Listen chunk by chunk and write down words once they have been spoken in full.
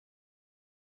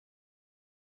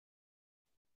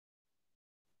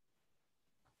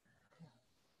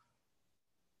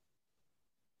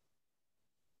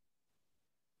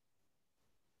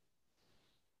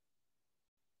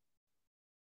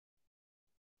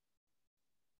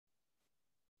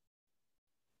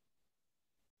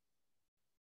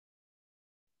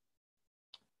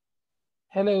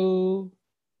Hello.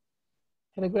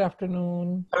 Hello, good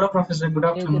afternoon. Hello, Professor. Good Hey,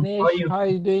 afternoon. How are Dinesh, you? how are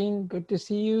you doing? Good to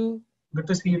see you. Good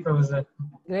to see you, Professor.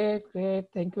 Great, great.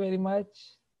 Thank you very much.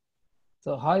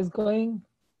 So, how is going?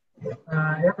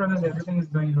 Yeah, Professor, everything is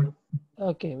going good.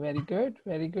 Okay, very good,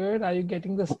 very good. Are you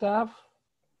getting the stuff?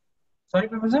 Sorry,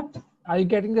 Professor? Are you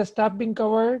getting the stuff being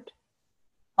covered?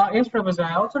 Yes, Professor.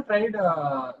 I also tried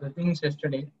the things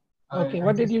yesterday. Okay, I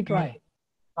what did just you made, try?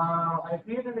 I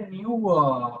created a new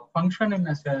function in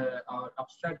our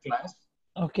abstract class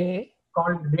Okay,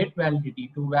 called date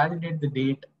validity to validate the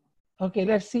date. okay,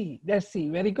 let's see. Let's see.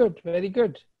 Very good, very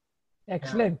good. Yeah,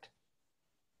 Excellent.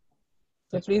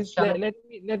 So yes, please Professor. Shall I?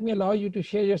 let me allow you to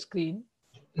share your screen.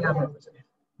 Yeah, Professor.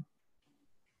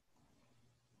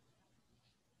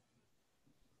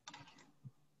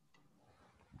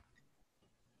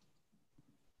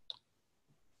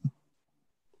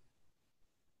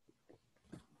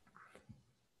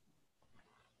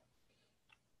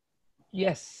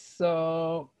 Yes.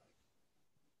 So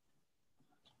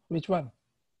which one?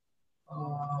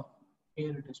 Uh,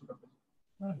 Here it is,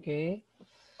 Professor. Okay.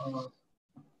 Uh,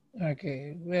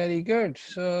 Okay, very good.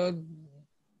 So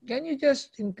can you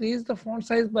just increase the font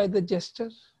size by the gesture?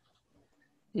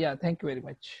 Yeah, thank you very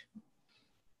much.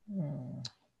 Hmm.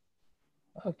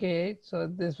 Okay, so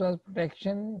this was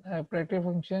protection, protective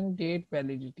function, date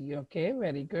validity. Okay,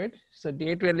 very good. So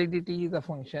date validity is a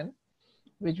function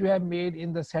which we have made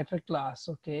in the setter class.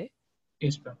 Okay,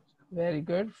 yes, Professor. very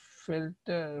good.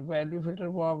 Filter value, filter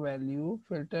war value,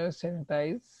 filter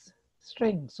sanitize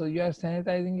string. So you are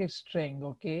sanitizing a string.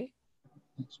 Okay,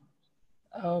 Yes.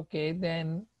 okay,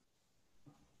 then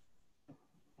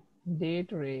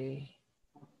date ray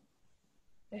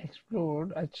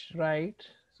explode, right?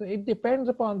 So it depends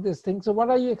upon this thing. So what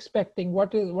are you expecting?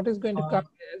 What is going to Uh, come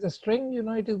as a string? You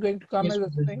know, it is going to come Yes, as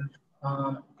a string. Professor.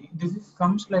 Uh, this is,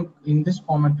 comes like in this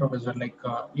format, Professor. Like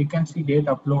you can see date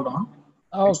upload on.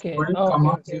 It's Okay, 12 okay,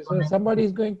 comma okay. So 09. somebody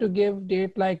is going to give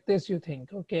date like this, you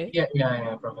think? Okay,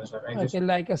 Yeah, Professor. I just okay,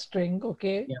 like a string.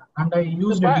 Okay. yeah, and I So,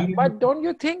 used a but delimiter. but don't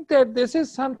you think that this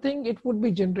is something it would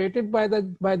be generated by the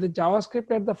JavaScript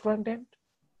at the front end?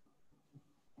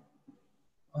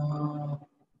 Uh,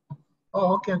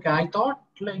 oh, okay. I thought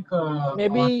like on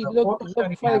Maybe the photo look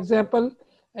sharing for app. example,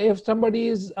 if somebody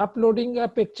is uploading a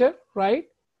picture, right?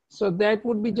 So that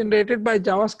would be generated by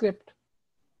JavaScript.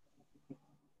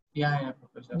 Yeah,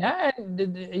 Professor. Yeah,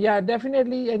 and yeah,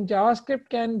 definitely. And JavaScript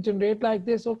can generate like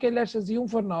this. Okay, let's assume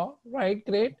for now, right?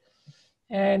 Great.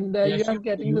 And I you are assume the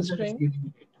getting the user is string,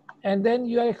 getting it. and then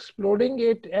you are exploding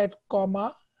it at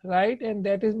comma, right? And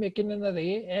that is making an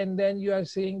array. And then you are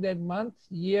saying that month,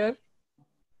 year,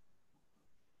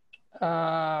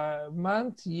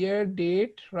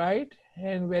 date, right?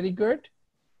 And very good.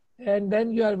 And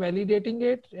then you are validating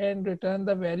it and return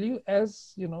the value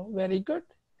as, very good.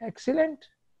 Excellent.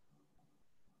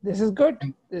 This is good.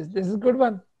 Thank, This is good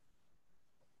one.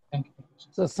 thank you, Professor.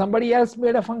 So somebody else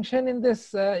made a function in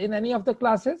this in any of the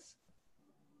classes?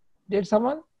 Did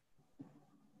someone?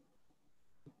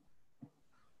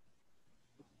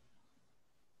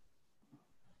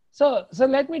 So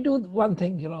let me do one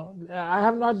thing. I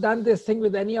have not done this thing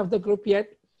with any of the group yet,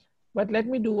 but let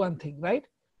me do one thing, right?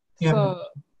 Yeah, So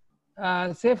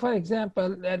Professor. say for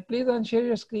example, please unshare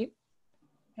your screen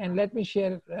and let me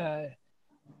share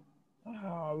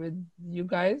with you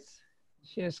guys.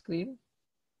 Share screen.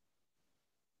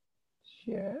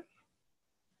 Share.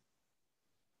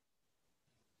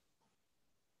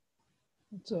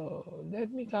 So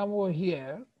let me come over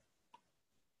here.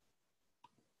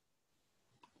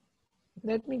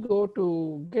 Let me go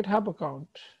to GitHub account.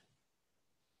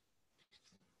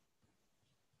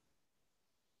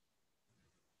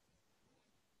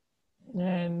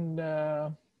 And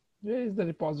where is the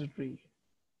repository?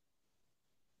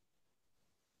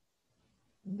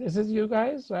 This is you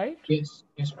guys, right? Yes,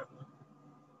 Professor.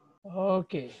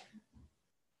 Okay.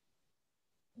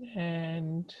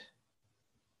 And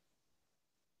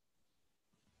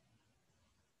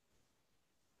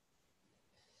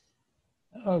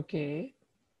okay,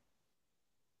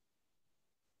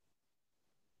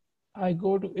 I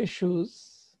go to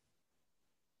issues.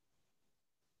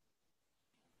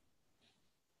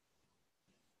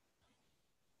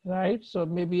 Right, so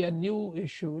maybe a new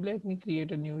issue. Let me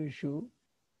create a new issue.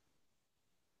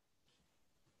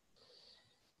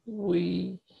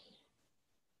 We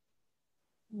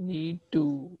need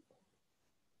to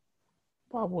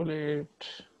populate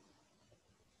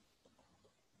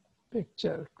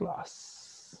picture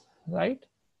class, right?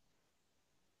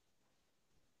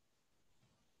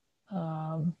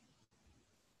 Um,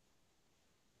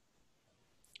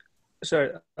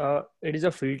 Sir, it is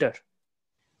a filter.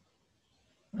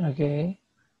 Okay.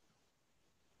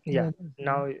 Yeah,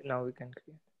 now we can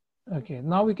create. Okay,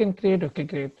 now we can create. Okay,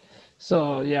 great.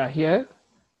 So yeah, here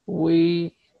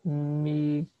we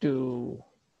need to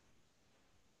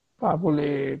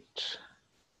populate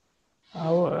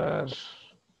our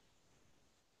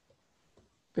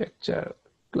picture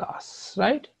class,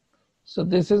 right? So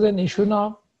this is an issue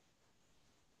now.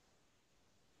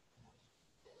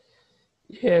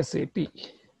 ASAP,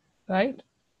 right?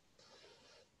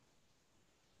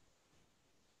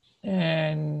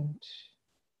 And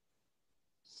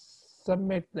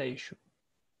submit the issue.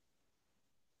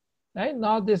 Right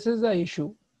now, this is the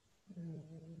issue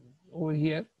over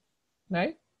here,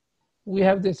 right? We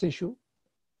have this issue,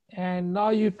 and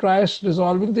now you try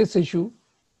resolving this issue,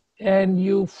 and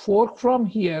you fork from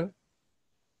here.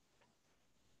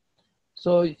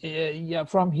 So yeah,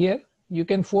 from here you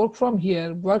can fork from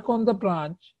here, work on the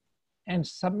branch, and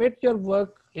submit your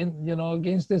work in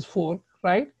against this fork,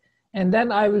 right? And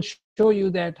then I will show you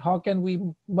that how can we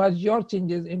merge your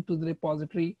changes into the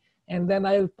repository, and then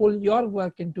I will pull your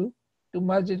work into to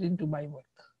merge it into my work,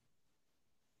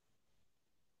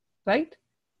 right?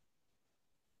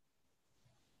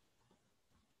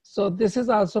 So this is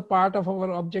also part of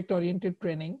our object-oriented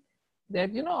training.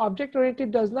 That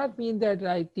object-oriented does not mean that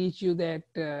I teach you that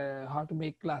how to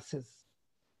make classes.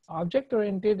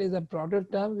 Object-oriented is a broader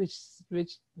term which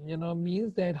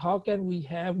means that how can we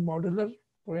have modular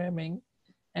programming,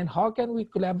 and how can we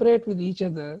collaborate with each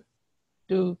other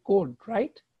to code,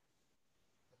 right?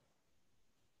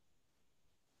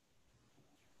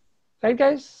 Right,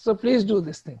 guys? So please do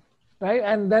this thing, right?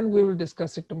 And then we will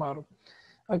discuss it tomorrow.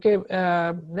 Okay,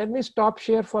 let me stop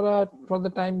share for the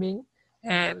time being.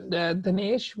 And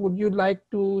Dinesh, would you like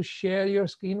to share your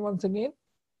screen once again?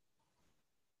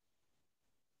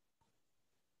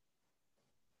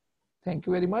 Thank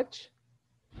you very much.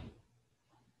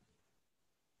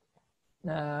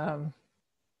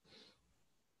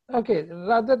 Okay,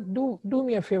 rather do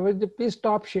me a favor, please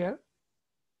stop share.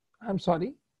 I'm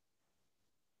sorry.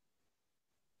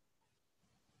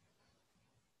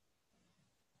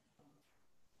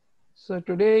 So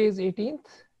today is 18th.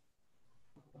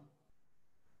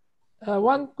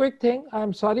 One quick thing,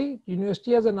 I'm sorry,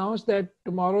 university has announced that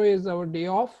tomorrow is our day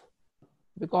off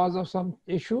because of some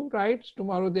issue, right?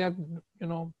 Tomorrow they are,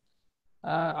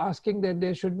 asking that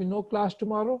there should be no class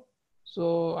tomorrow.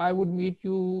 So I would meet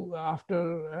you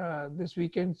after this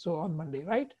weekend, so on Monday,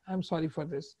 right? I'm sorry for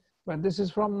this, but this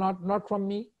is from not from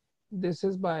me. This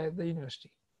is by the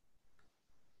university.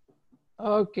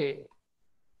 Okay.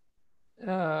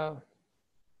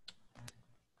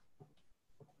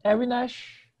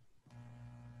 Avinash.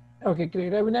 Okay,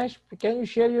 great. Avinash, can you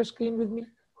share your screen with me?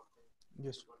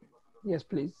 Yes. Yes,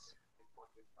 please.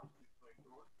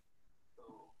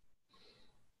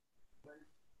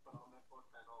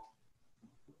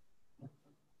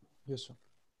 Yes, sir.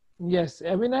 Yes,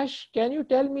 Avinash, can you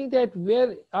tell me that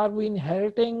where are we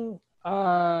inheriting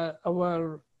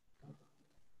our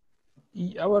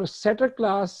setter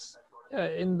class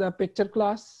in the picture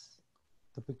class?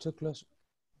 The picture class.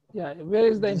 Yeah, where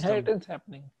is the inheritance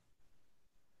happening?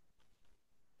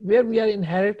 Where we are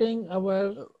inheriting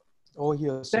our oh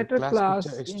here, sir. setter class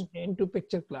picture into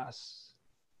picture class.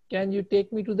 Can you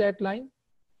take me to that line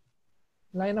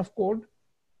of code?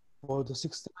 For the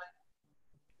sixth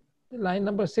Line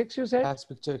number 6, you said? class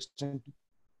picture extent.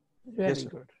 Very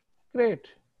good. Great,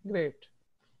 great.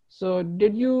 So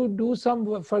did you do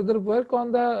some further work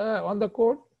on the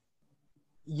code?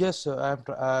 Yes, sir.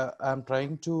 I'm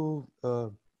trying to.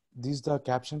 This is the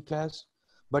caption class,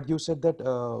 but you said that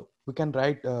we can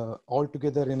write all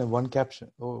together in a one caption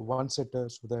or one setter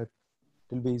so that it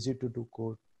will be easy to do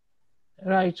code.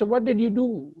 Right. So what did you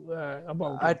do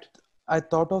about it? I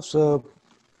thought of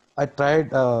I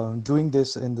tried doing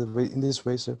this in this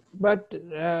way, sir. But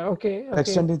okay.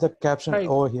 Extending the caption right.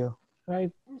 over here.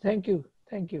 Right. Thank you.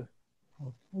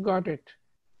 Got it.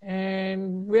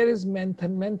 And where is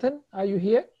Menthan? Menthan, are you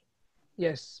here?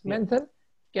 Yes. Yeah. Menthan,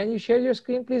 can you share your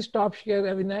screen? Please stop share,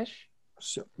 Avinash.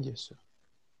 Sure. Yes, sir.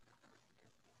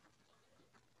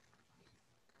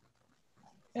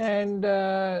 And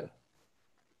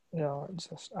Yeah,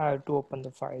 just I have to open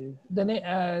the file.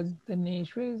 Dinesh,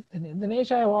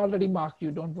 Dinesh, I have already marked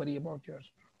you. Don't worry about yours.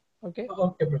 Okay.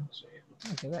 Okay, Professor.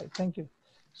 Okay, right. Thank you.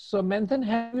 So, Menthan,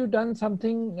 have you done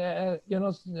something,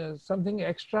 something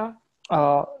extra?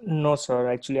 No,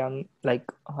 sir. Actually,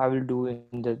 I will do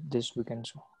in this weekend.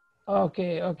 So.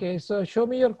 Okay. So, show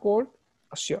me your code.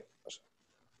 Sure.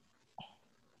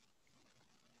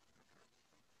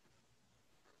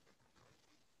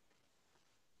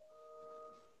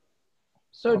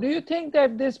 So do you think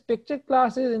that this picture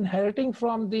class is inheriting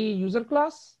from the user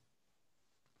class?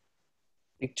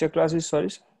 Picture class is, sorry,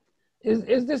 sir?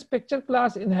 Is this picture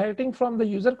class inheriting from the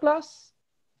user class?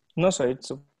 No, sir,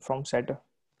 it's from setter.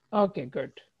 Okay,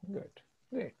 good,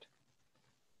 great.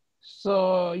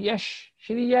 So Yash,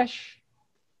 Shri Yash.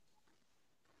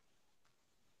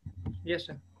 Yes,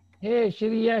 sir. Hey,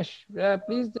 Shri Yash,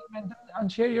 please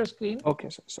unshare your screen. Okay,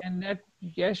 sir. And let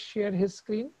Yash share his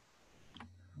screen.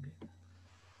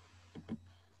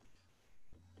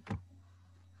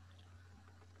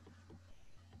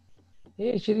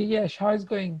 Hey, Shri Yash, how is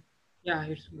going? Yeah,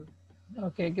 it's good.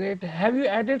 Okay, great. Have you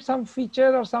added some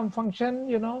feature or some function,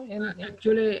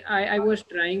 Actually, I was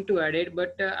trying to add it,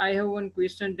 but I have one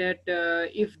question that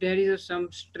if there is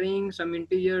some string, some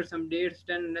integer, some dates,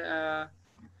 then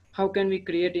how can we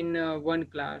create in one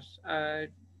class?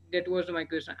 That was my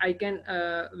question.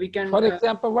 We can. For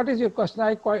example, what is your question?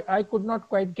 I could not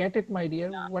quite get it, my dear.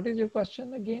 What is your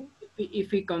question again?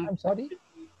 If we I'm sorry.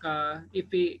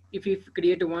 If we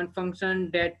create one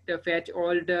function that fetch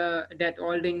all the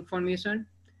information,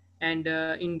 and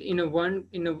in a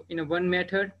one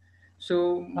method,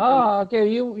 so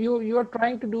Okay. You are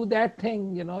trying to do that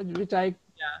thing, which I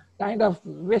kind of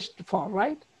wished for,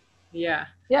 right? yeah.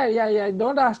 Yeah.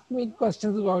 Don't ask me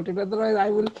questions about it. Otherwise, I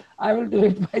will do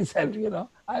it myself.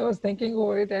 I was thinking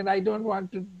over it, and I don't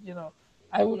want to.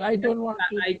 I don't want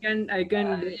to. I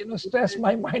can Stress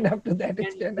my mind up to that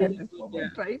extent at this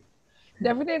moment, right?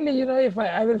 Definitely, if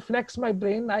I will flex my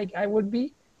brain, I would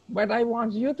be, but I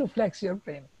want you to flex your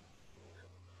brain.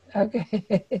 Okay,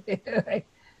 right.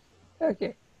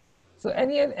 Okay. So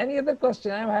any other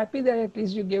question? I'm happy that at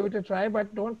least you gave it a try,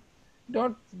 but don't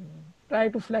try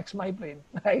to flex my brain,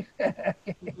 right?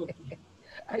 Okay.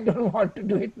 I don't want to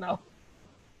do it now.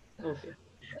 Okay.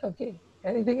 Okay.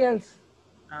 Anything else?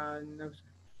 No,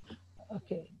 sir.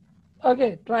 Okay.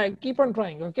 Okay. Try. Keep on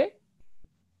trying. Okay.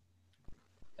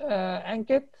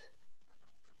 Ankit.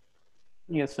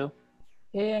 Yes, sir.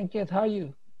 Hey, Ankit. How are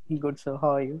you? Good, sir.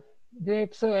 How are you?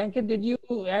 Great. So, Ankit, did you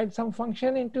add some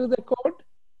function into the code?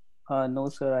 No,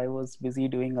 sir. I was busy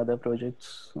doing other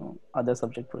projects, other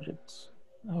subject projects.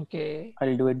 Okay.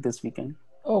 I'll do it this weekend.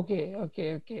 Okay.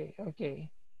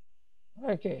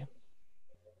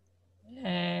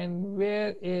 And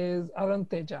where is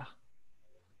Aranteja?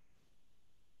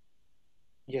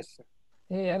 Yes, sir.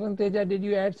 Hey, Aranteja, did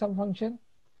you add some function?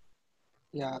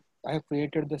 Yeah, I have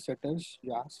created the setters.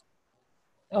 Yes.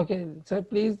 Okay, so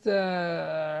please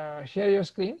share your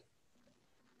screen.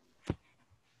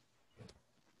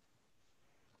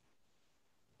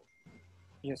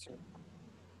 Yes, sir.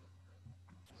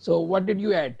 So what did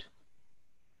you add?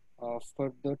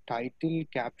 For the title,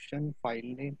 caption, file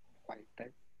name, file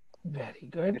type. Very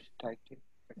good. Title.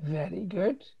 Very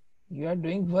good. You are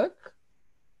doing work.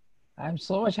 I'm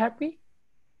so much happy.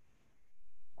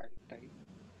 File type.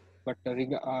 But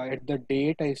at the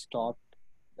date I stopped.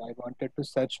 I wanted to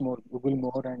search more, Google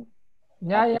more, and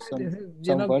Yeah. some, This is,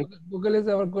 some work. Google is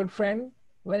our good friend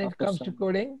when it comes to some,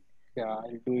 coding. Yeah,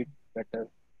 I'll do it better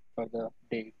for the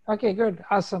date. Okay, good.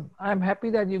 Awesome. I'm happy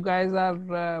that you guys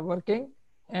are working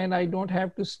and I don't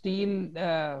have to steal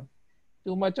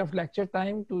too much of lecture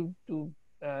time to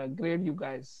grade you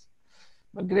guys.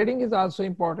 But grading is also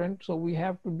important, so we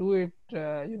have to do it,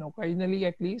 occasionally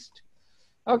at least.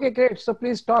 Okay, great. So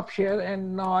please stop share,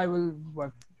 and now I will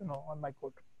work, on my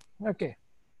code. Okay.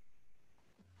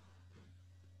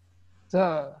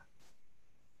 So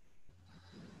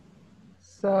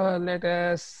let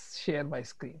us share my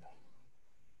screen.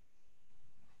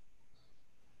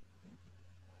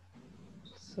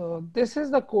 So this is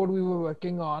the code we were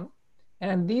working on,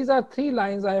 and these are 3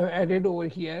 lines I have added over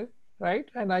here, right?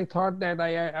 And I thought that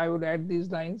I would add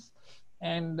these lines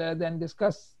and then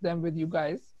discuss them with you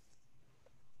guys.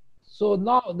 So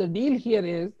now the deal here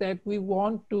is that we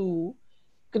want to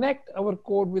connect our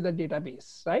code with a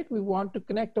database, right? We want to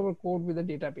connect our code with a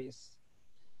database.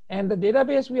 And the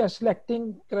database we are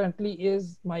selecting currently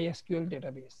is MySQL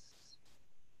database,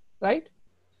 right?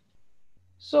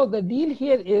 So the deal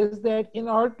here is that in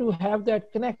order to have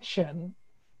that connection,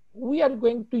 we are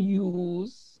going to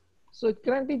use, so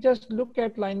currently just look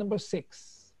at line number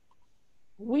 6.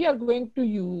 We are going to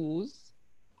use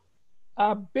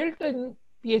a built-in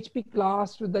PHP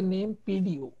class with the name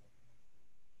PDO.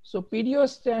 So PDO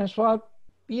stands for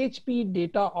PHP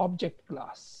Data Object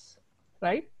Class,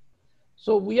 right?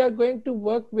 So we are going to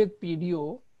work with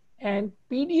PDO, and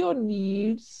PDO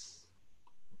needs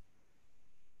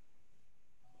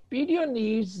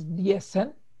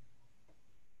DSN,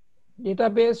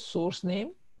 database source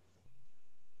name.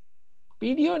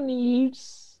 PDO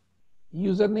needs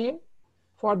username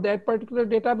for that particular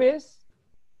database,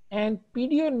 and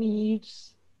PDO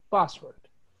needs password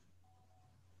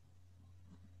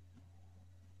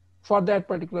for that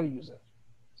particular user.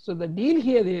 So the deal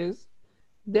here is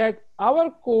that our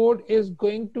code is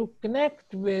going to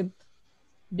connect with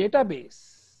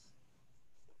database.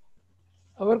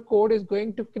 Our code is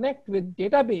going to connect with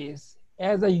database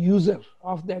as a user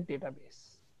of that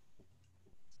database.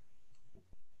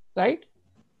 Right?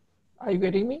 Are you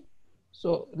getting me?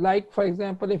 So like, for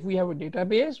example, if we have a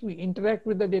database, we interact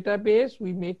with the database,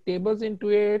 we make tables into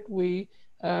it, we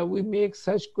make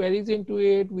search queries into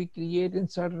it, we create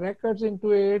insert records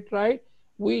into it, right?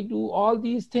 We do all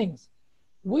these things.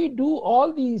 We do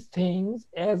all these things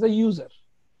as a user,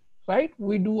 right?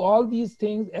 We do all these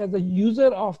things as a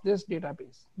user of this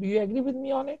database. Do you agree with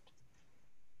me on it?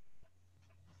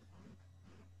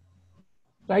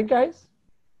 Right, guys?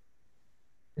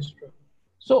 Yes, sir.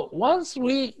 So once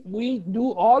we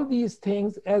do all these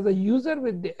things as a user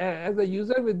with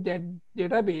that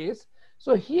database,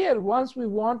 so here once we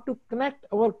want to connect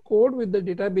our code with the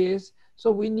database,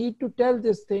 so we need to tell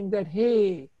this thing that,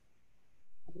 hey,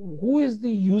 who is the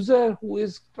user who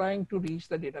is trying to reach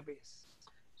the database?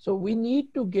 So we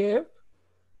need to give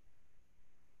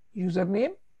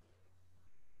username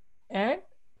and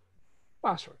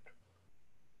password.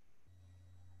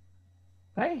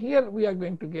 Right here we are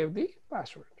going to give the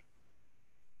password.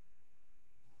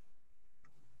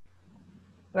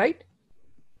 Right?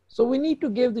 So we need to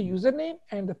give the username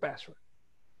and the password.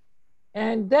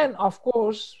 And then, of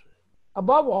course,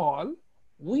 above all,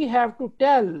 we have to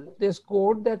tell this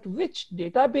code that which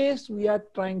database we are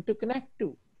trying to connect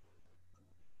to.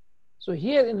 So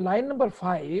here in line number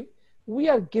 5, we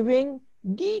are giving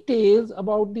details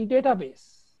about the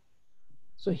database.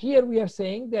 So here we are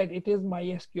saying that it is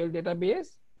MySQL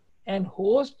database and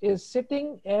host is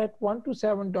sitting at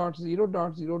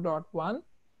 127.0.0.1,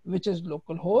 which is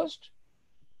localhost.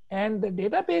 And the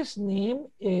database name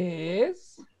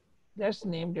is, let's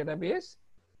name database,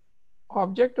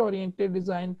 Object-Oriented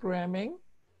Design Programming,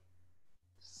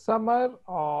 Summer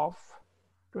of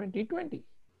 2020.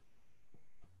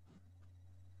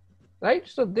 Right,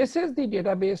 so this is the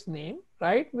database name,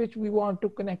 right, which we want to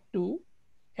connect to.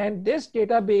 And this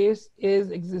database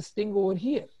is existing over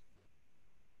here.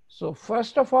 So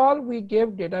first of all, we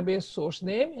give database source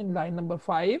name in line number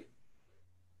 5.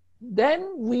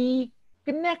 Then we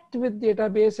connect with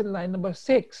database in line number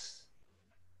 6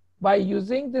 by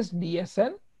using this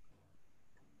DSN,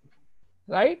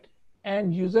 right,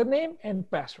 and username and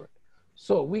password.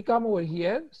 So we come over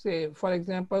here, say, for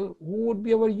example, who would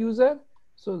be our user?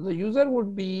 So the user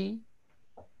would be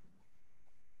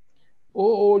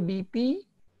OODP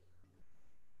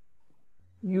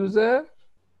user,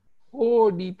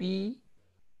 OODP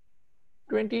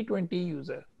 2020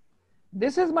 user.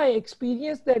 This is my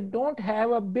experience that don't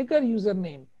have a bigger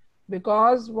username,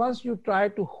 because once you try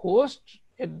to host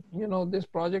it, this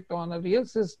project on a real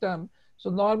system, so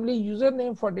normally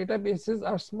username for databases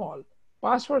are small,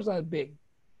 passwords are big,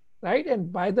 right?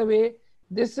 And by the way,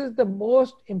 this is the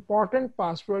most important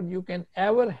password you can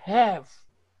ever have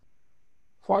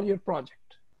for your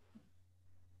project.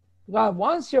 Because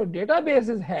once your database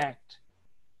is hacked,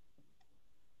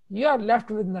 you are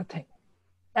left with nothing.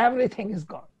 Everything is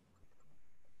gone.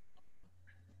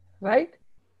 Right?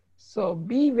 So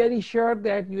be very sure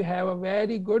that you have a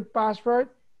very good password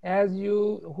as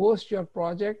you host your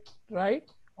project, right,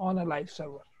 on a live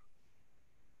server.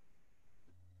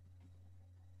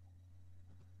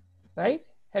 Right?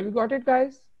 Have you got it,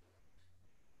 guys?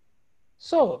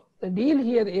 So the deal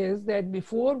here is that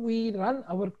before we run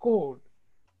our code,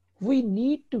 we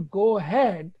need to go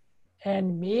ahead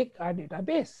and make a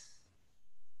database.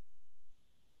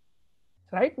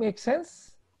 Right? Makes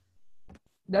sense?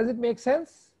 Does it make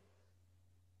sense?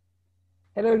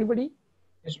 Hello, everybody?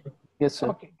 Yes, sir. Yes, sir.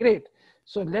 Okay, great.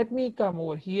 So let me come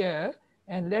over here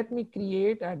and let me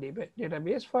create a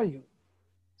database for you.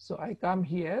 So I come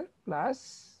here,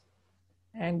 plus,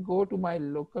 and go to my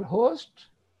local host.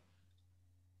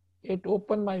 It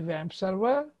opened my WAMP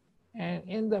server. And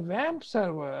in the WAMP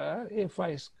server, if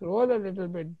I scroll a little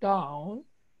bit down,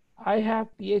 I have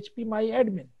PHP my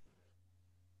admin.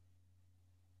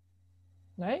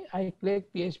 Right? I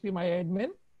click PHP my admin.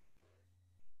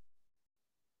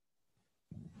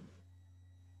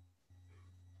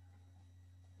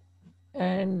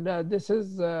 And this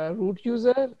is root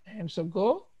user, and so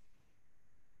go.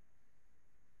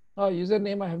 Oh,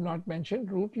 username I have not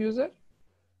mentioned, root user.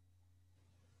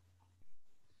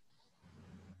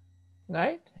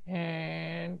 Right?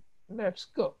 And let's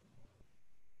go.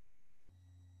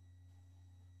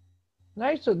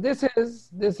 Right, so this is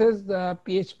the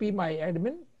PHP my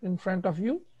admin in front of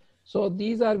you. So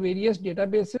these are various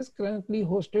databases currently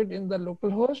hosted in the local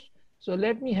host. So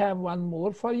let me have one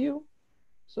more for you.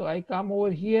 So I come over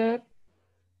here.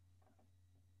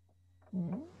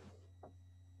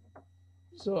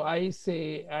 So I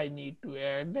say I need to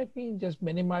add, let me just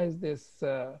minimize this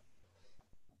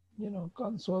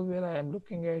console where I am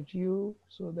looking at you,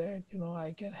 so that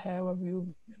I can have a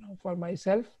view for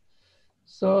myself.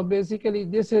 So basically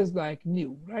this is like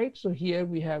new, right? So here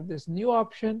we have this new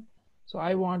option. So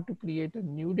I want to create a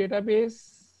new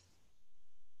database,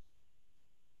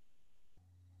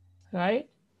 right?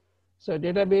 So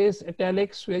database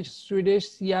italics Swedish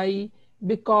CIE,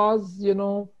 because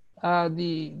the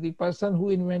person who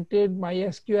invented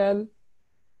MySQL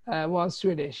was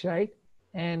Swedish, right?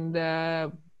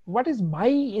 And what is my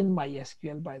in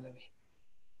MySQL, by the way?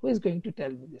 Who is going to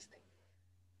tell me this thing?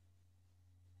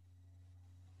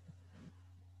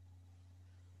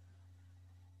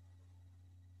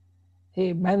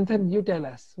 Hey, Manthan, you tell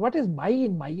us. What is my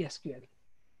in MySQL?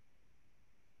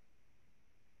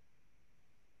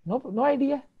 No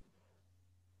idea?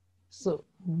 So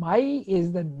my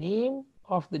is the name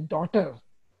of the daughter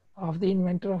of the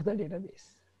inventor of the database.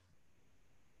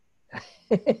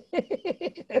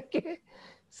 Okay.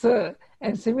 So,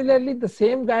 and similarly, the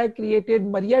same guy created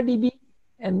MariaDB,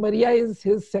 and Maria is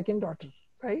his second daughter,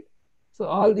 right? So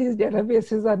all these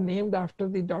databases are named after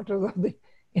the daughters of the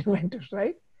inventors,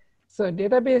 right? So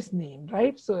database name,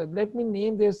 right? So let me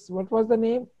name this. What was the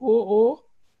name?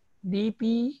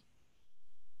 OODP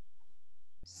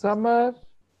Summer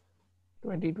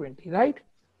 2020, right?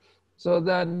 So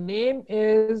the name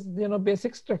is,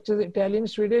 basic structures, Italian,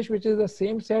 Swedish, which is the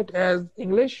same set as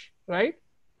English, right?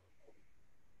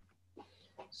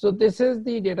 So this is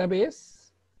the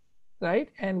database, right?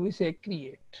 And we say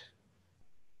create.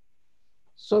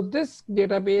 So this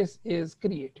database is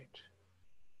created,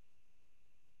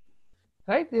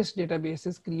 right? This database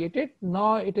is created.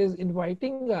 Now it is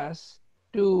inviting us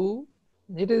to,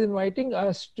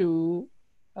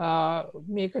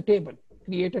 make a table,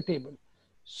 create a table.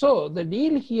 So the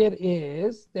deal here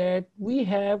is that we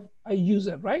have a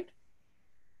user, right?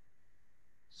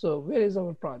 So where is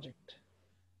our project?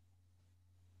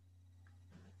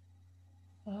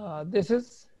 This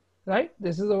is, right?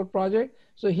 This is our project.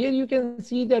 So here you can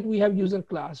see that we have user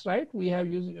class, right? We have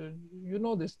user,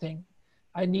 this thing.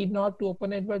 I need not to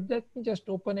open it, but let me just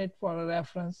open it for a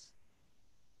reference.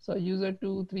 So user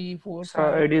 2, 3, 4, 5.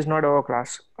 So it is not our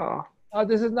class. Oh,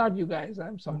 this is not you guys.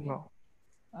 I'm sorry. No.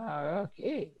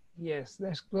 Okay. Yes,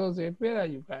 let's close it. Where are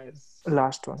you guys?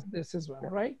 Last one. This is one, Yeah.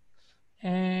 right?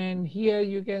 And here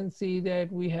you can see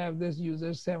that we have this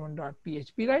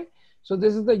user7.php, right? So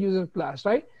this is the user class,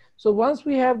 right? So once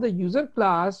we have the user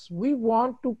class, we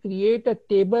want to create a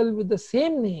table with the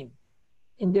same name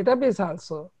in database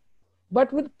also,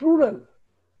 but with plural,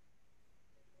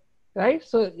 right?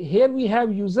 So here we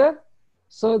have user.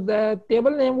 So the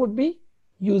table name would be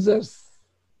users,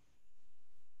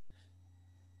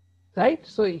 right?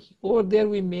 So over there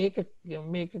we make a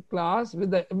class with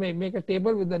the make a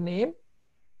table with the name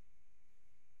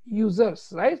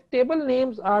users, right? Table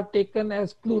names are taken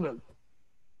as plural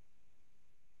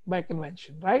by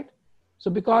convention, right? So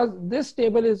because this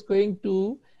table is going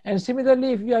to, and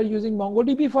similarly, if you are using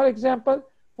MongoDB, for example,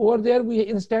 over there we,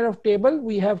 instead of table,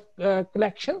 we have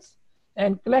collections,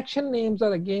 and collection names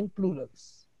are again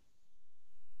plurals,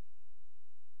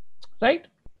 right?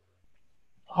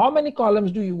 How many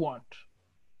columns do you want?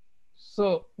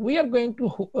 So we are going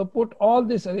to put all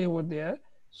this array over there.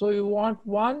 So you want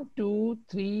 1, 2,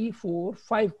 3, 4,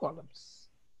 5 columns,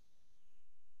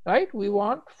 right? We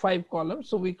want 5 columns.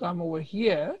 So we come over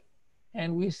here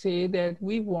and we say that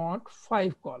we want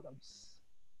 5 columns,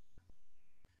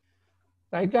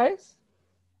 right, guys?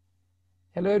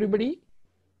 Hello, everybody.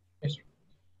 Yes.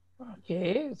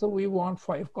 Okay, so we want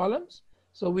 5 columns.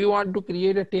 So we want to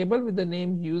create a table with the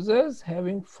name users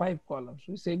having 5 columns.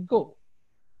 We say go,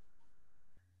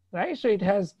 right? So it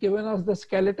has given us the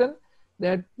skeleton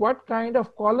that what kind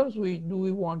of columns do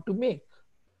we want to make.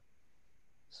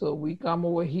 So we come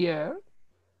over here.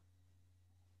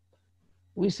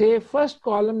 We say first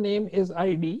column name is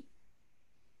ID,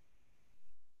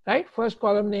 right? First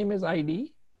column name is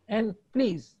ID. And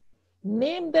please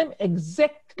name them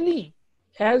exactly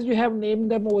as you have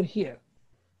named them over here.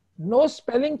 No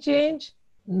spelling change,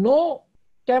 no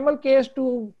camel case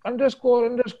to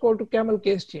underscore to camel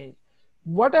case change.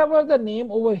 Whatever the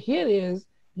name over here is,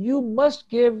 you must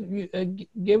give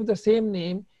the same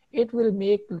name. It will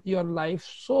make your life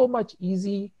so much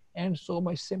easy and so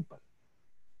much simple,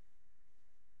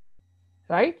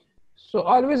 right? So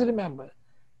always remember,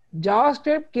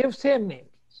 JavaScript gives same names.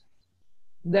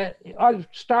 Then or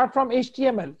start from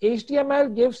HTML.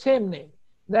 HTML gives same name.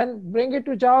 Then bring it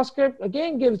to JavaScript,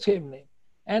 again give same name.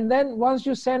 And then once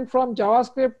you send from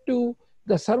JavaScript to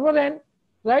the server end,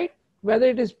 right? Whether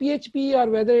it is PHP or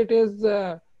whether it is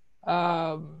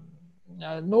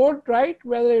Node, right?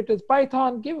 Whether it is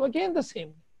Python, give again the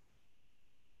same.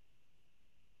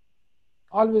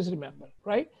 Always remember,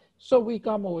 right? So we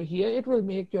come over here, it will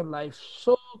make your life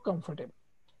so comfortable.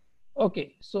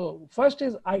 Okay, so first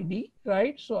is ID,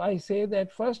 right? So I say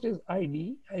that first is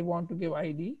ID. I want to give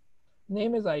ID.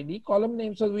 Name is ID. Column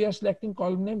name, so we are selecting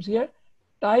column names here.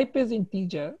 Type is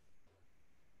integer,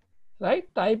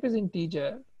 right? Type is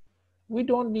integer. We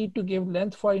don't need to give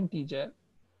length for integer.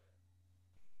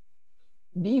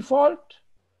 Default,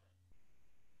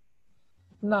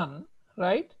 none,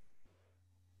 right?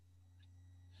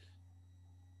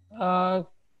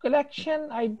 Collection,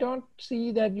 I don't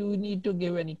see that you need to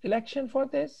give any collection for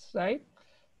this, right?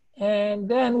 And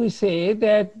then we say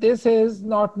that this is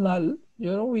not null.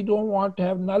 You know, we don't want to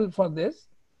have null for this.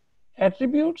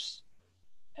 Attribute,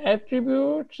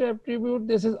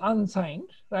 this is unsigned,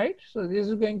 right? So this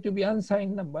is going to be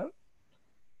unsigned number,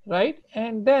 right?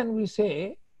 And then we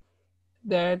say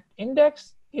that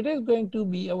index, it is going to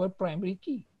be our primary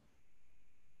key,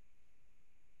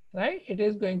 right? It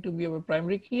is going to be our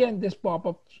primary key, and this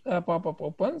pop-up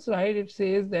opens, right? It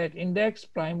says that index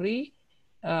primary,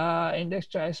 index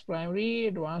choice primary,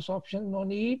 advanced option, no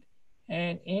need,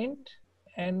 and int,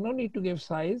 and no need to give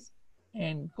size,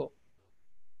 and go.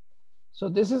 So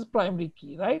this is primary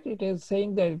key, right? It is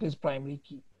saying that it is primary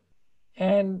key.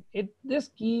 And this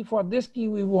key, for this key,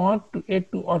 we want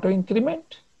it to auto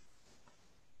increment.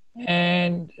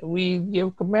 And we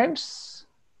give comments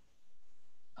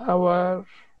our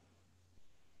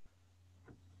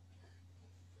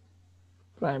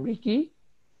primary key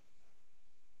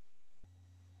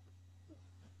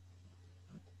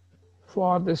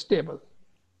for this table.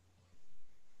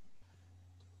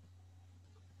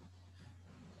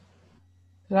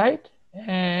 Right?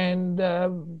 And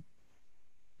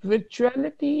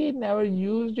virtuality, never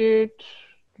used it,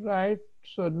 right?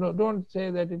 So no, don't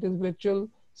say that it is virtual,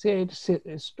 say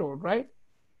it's stored, right?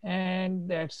 And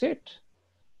that's it.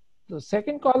 The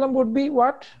second column would be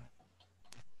what?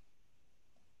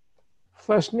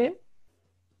 First name.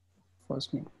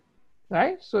 First name.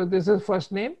 Right? So this is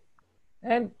first name.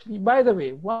 And by the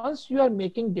way, once you are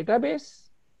making database,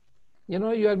 you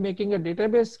know, you are making a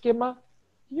database schema,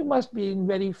 you must be in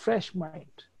very fresh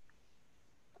mind,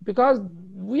 because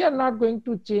we are not going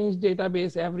to change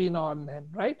database every now and then,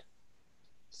 right?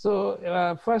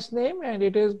 So first name, and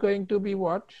it is going to be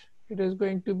what? It is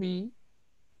going to be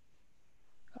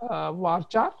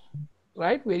varchar,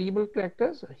 right? Variable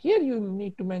characters. Here you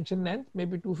need to mention length,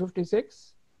 maybe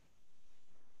 256,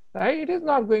 right? It is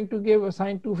not going to give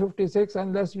assign 256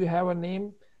 unless you have a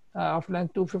name of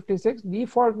length 256.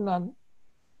 Default none,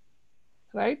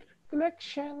 right?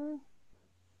 Collection,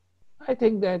 I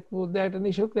think that that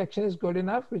initial collection is good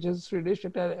enough, which is Swedish, you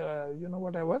know,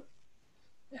 whatever.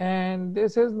 And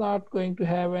this is not going to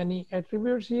have any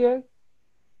attributes here.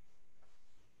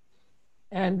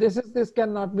 And this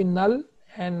cannot be null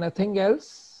and nothing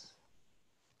else.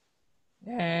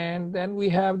 And then we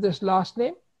have this last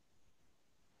name.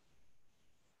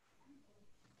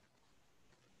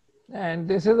 And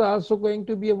this is also going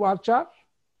to be a varchar.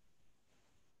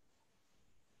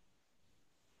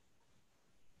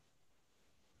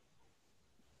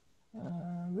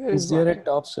 Where Is there varchar? a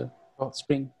top, sir?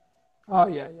 Spring. Oh,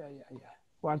 yeah.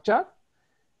 Varchar.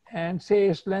 And say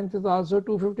its length is also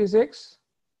 256.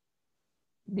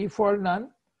 Default none.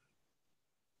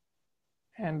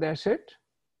 And that's it.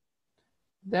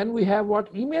 Then we have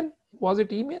what? Email. Was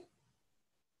it email?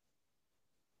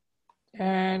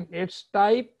 And its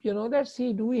type, you know, let's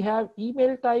see, do we have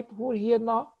email type over here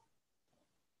now?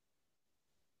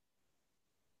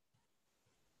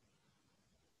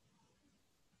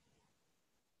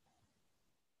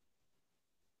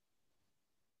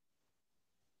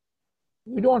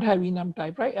 We don't have enum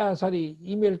type, right? Sorry,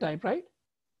 email type, right?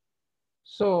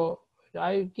 So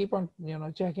I keep on, you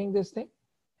know, checking this thing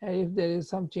if there is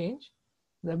some change.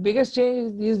 The biggest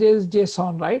change these days is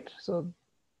JSON, right? So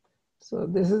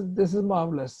this is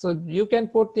marvelous. So you can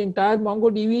put the entire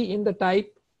MongoDB in the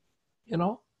type, you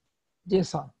know,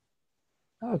 JSON.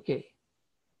 Okay.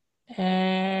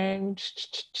 And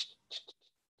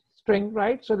string,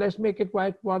 right? So let's make it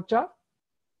white varchar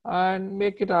and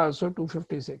make it also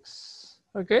 256.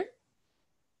 Okay.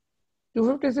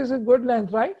 256 is good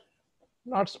length, right?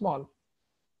 Not small.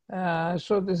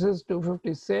 So this is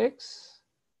 256.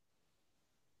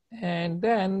 And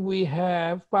then we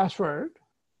have password.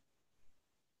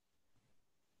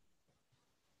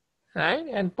 right?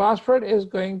 And password is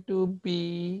going to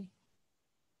be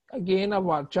again a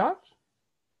varchar.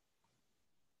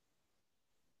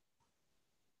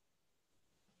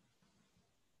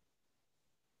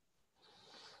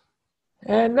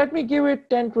 And let me give it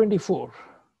 1024,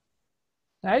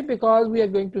 right? Because we are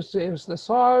going to save the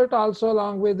salt also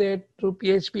along with it through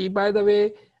PHP. By the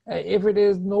way, if it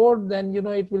is node, then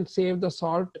it will save the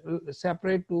salt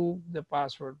separate to the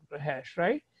password hash,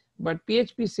 right? But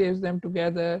PHP saves them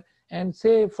together. And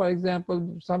say, for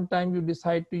example, sometime you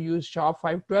decide to use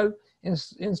SHA-512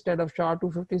 instead of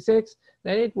SHA-256,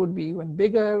 then it would be even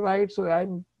bigger, right? So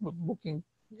I'm booking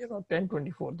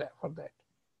 1024 for that.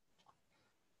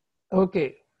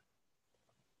 Okay.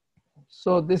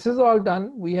 So this is all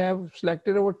done. We have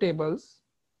selected our tables.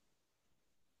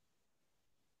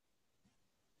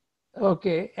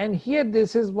 Okay, and here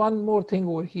this is one more thing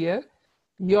over here.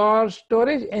 Your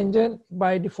storage engine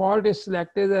by default is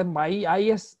selected as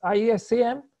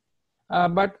ISAM,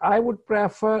 but I would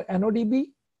prefer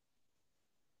NODB.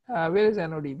 Where is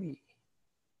NODB?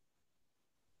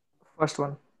 First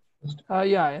one.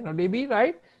 Yeah, NODB,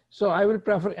 right? So I will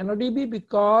prefer NODB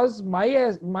because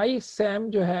my SAM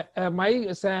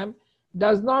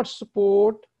does not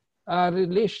support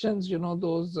relations,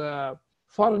 those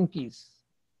foreign keys,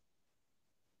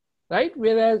 right?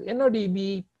 Whereas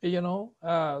NODB,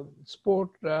 support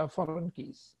foreign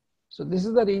keys. So this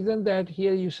is the reason that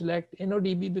here you select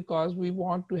NODB, because we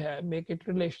want to make it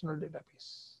relational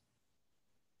database,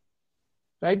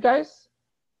 right, guys?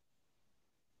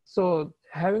 So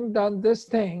having done this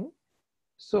thing,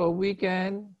 so we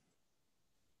can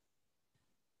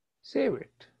save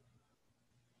it,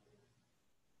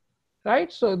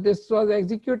 right? So this was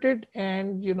executed,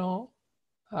 and your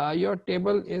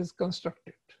table is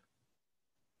constructed.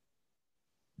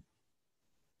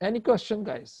 Any question,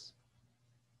 guys?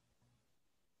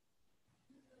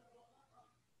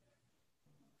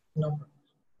 No.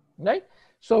 Right?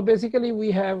 So basically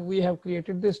we have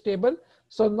created this table.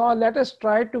 So now let us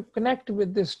try to connect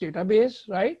with this database,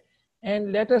 right?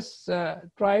 And let us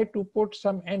try to put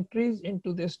some entries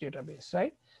into this database,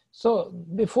 right? So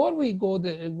before we go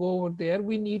over there,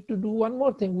 we need to do one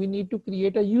more thing. We need to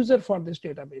create a user for this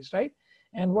database, right?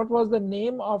 And what was the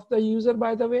name of the user,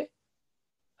 by the way?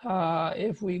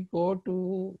 If we go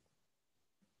to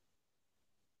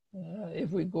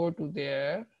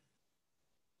there,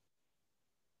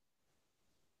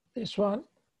 this one.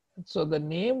 So the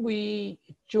name we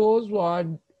chose was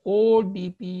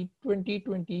ODP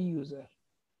 2020 user.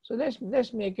 So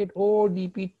let's make it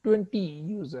ODP 20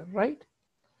 user, right?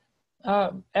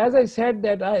 As I said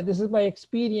that this is my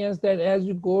experience, that as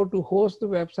you go to host the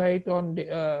website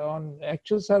on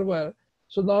actual server,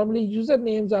 so normally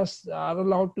usernames are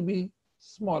allowed to be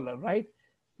smaller, right?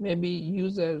 Maybe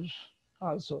user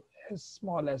also as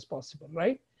small as possible,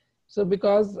 right? So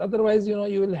because otherwise, you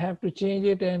will have to change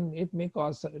it, and it may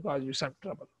cause you some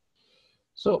trouble.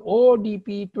 So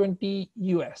ODP20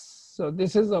 US. So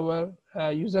this is our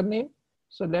username.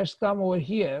 So let's come over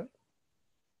here,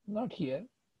 not here,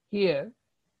 here.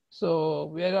 So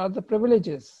where are the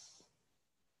privileges?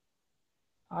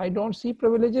 I don't see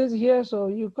privileges here. So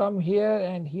you come here,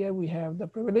 and here we have the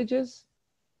privileges.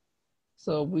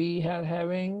 So we are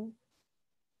having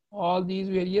all these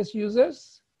various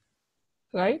users,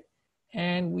 right?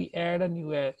 And we add a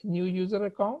new user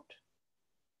account.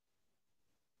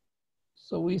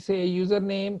 So we say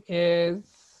username is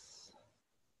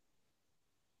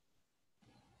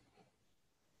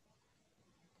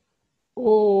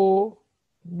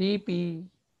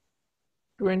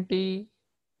ODP20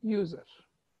 user.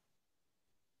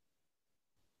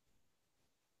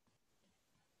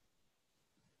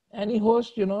 Any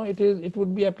host, it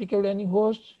would be applicable to any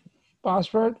host.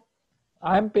 Password,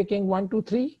 I'm picking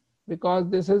 123 because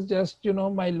this is just,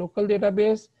 my local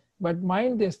database. But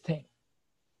mind this thing,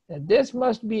 that this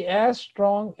must be as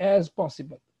strong as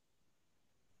possible,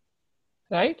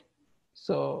 right?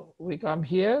 So we come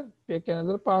here, pick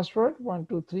another password.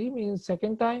 123 means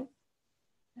second time.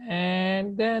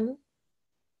 And then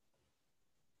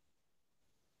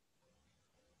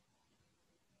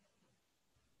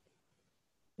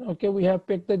okay, we have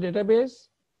picked the database.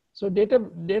 So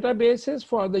databases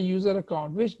for the user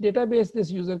account, which database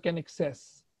this user can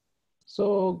access.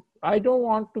 So I don't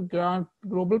want to grant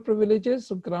global privileges,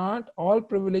 so grant all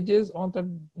privileges on the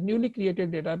newly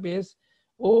created database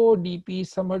ODP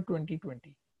summer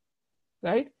 2020,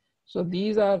 right? So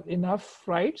these are enough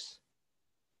rights.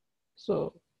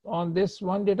 So on this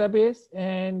one database,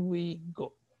 and we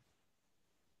go,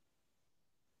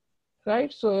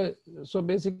 right? So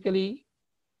basically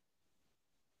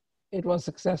it was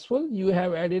successful. You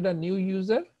have added a new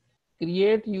user,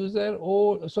 create user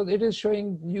O, so it is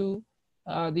showing you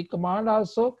the command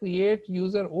also, create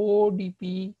user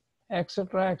ODP,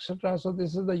 etc., etc. So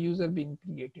this is the user being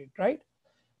created, right?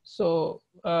 So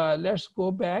let's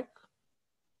go back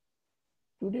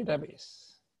to database.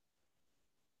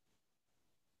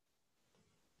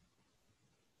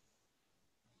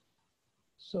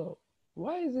 So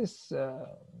why is this,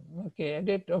 okay,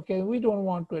 edit, okay, we don't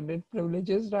want to edit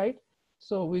privileges, right?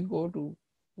 So we go to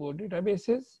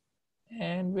databases,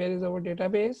 and where is our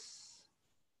database?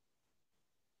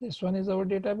 This one is our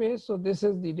database. So this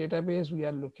is the database we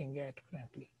are looking at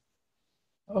currently.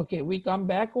 Okay, we come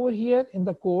back over here in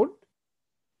the code.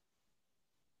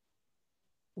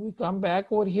 We come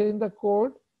back over here in the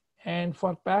code, and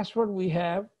for password we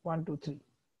have 1, 2, 3.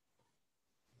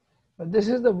 But this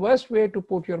is the worst way to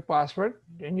put your password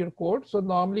in your code. So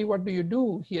normally what do you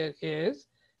do here is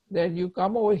that you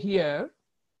come over here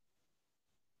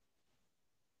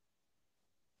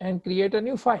and create a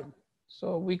new file.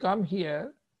 So we come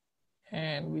here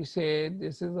and we say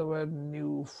this is our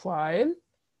new file,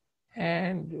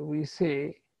 and we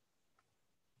say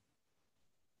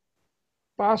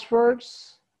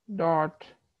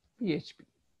passwords.php,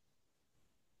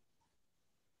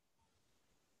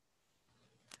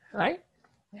 right?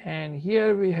 And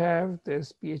here we have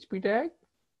this PHP tag.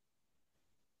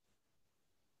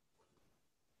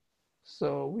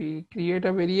 So we create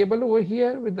a variable over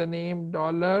here with the name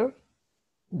 $db,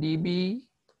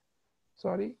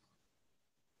 sorry,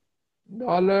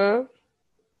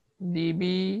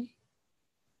 $db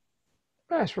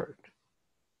password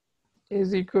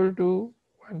is equal to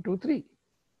 1, 2, 3.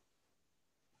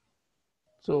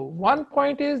 So one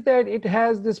point is that it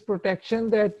has this protection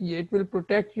that it will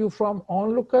protect you from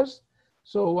onlookers.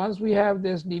 So once we have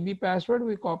this DB password,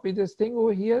 we copy this thing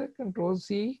over here, Control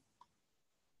C,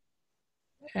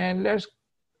 and let's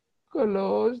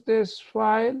close this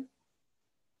file,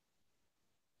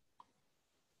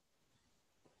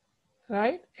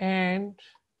 right? And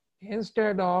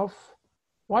instead of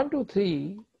 1, 2,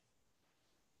 3,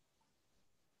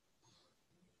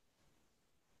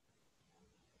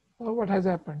 oh, what has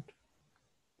happened?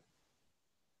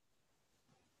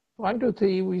 1, 2,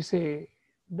 3, we say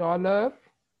 $db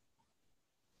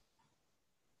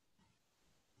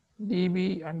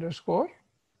underscore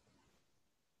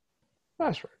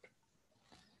password.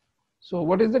 So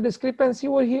what is the discrepancy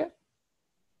over here?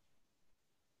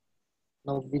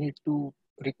 Now we need to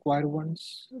require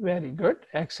once. Very good,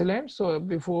 excellent. So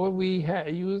before we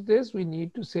use this, we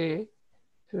need to say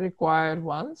require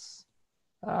once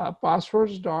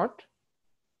passwords dot,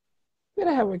 where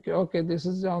I have, okay, this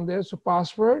is down there. So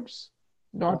passwords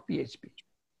dot php.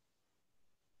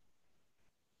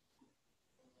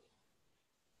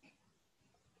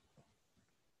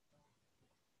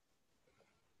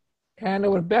 And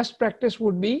our best practice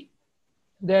would be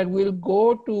that we'll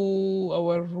go to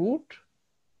our root.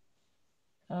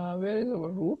 Where is our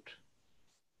root?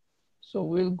 So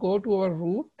we'll go to our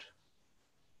root,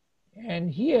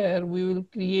 and here we will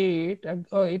create,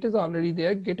 it is already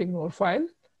there, gitignore file.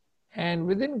 And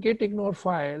within gitignore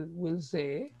file, we'll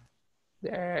say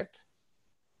that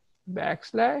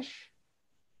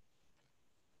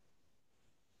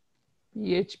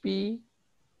 /php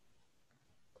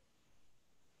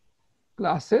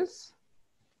classes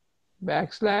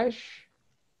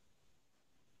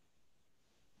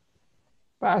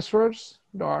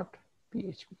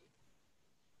 /passwords.php.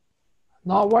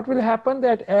 Now what will happen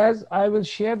that as I will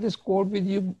share this code with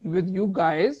you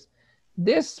guys,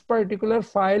 this particular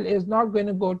file is not going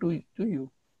to go to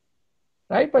you,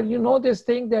 right? But you know this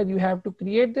thing that you have to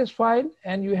create this file,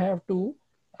 and you have to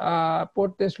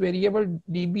put this variable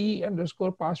db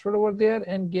underscore password over there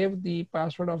and give the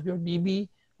password of your db,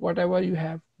 whatever you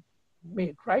have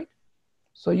made, right?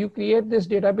 So you create this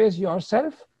database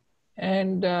yourself,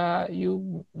 and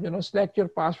you select your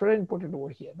password and put it over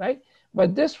here, right?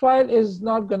 But this file is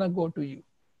not gonna go to you.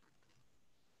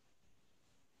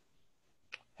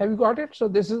 Have you got it? So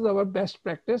this is our best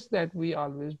practice, that we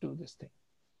always do this thing.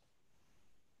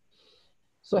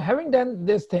 So having done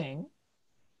this thing,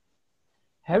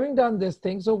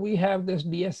 so we have this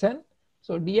DSN.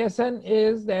 So DSN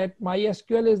is that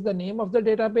MySQL is the name of the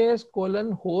database,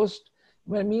 host,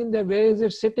 I mean that where is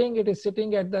it sitting? It is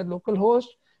sitting at the local host.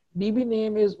 DB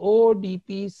name is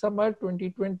ODP summer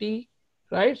 2020,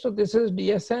 right? So this is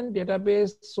DSN,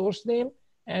 database source name.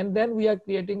 And then we are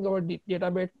creating our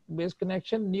database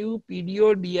connection, new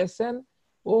PDO DSN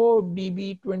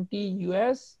ODB20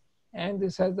 US, and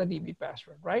this has the DB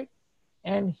password, right?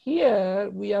 And here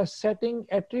we are setting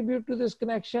attribute to this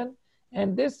connection,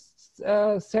 and this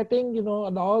setting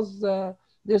allows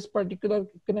this particular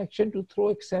connection to throw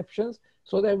exceptions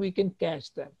so that we can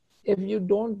catch them. If you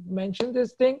don't mention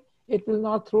this thing, it will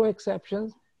not throw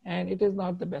exceptions, and it is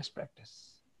not the best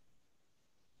practice.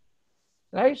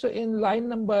 Right? So in line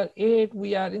number 8,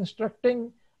 we are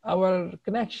instructing our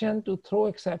connection to throw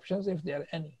exceptions if there are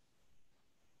any.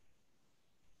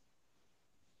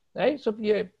 Right? So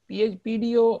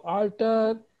PDO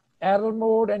alter error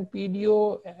mode and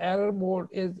PDO error mode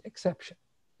is exception.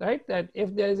 Right? That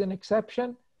if there is an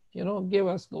exception, give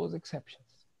us those exceptions.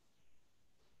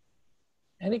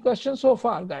 Any questions so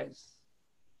far, guys?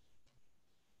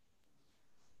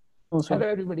 Hello,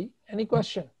 everybody. Any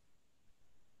question?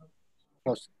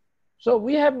 Yes. So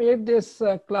we have made this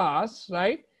class,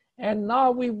 right? And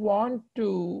now we want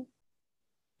to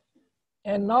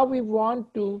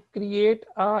create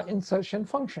an insertion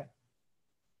function.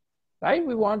 Right?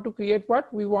 We want to create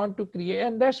what? We want to create,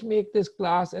 and let's make this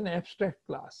class an abstract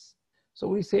class. So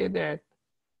we say that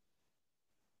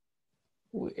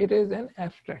it is an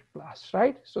abstract class,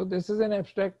 right? So this is an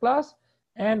abstract class,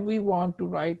 and we want to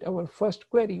write our first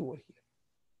query over here.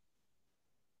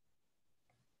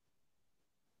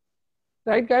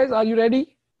 Right, guys? Are you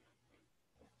ready?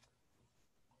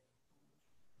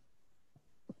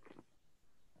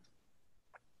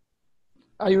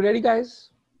 Are you ready, guys?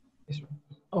 Yes,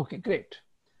 okay, great.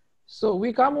 So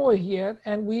we come over here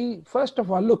and we first of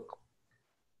all look.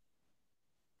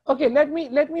 Okay, let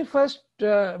me first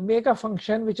make a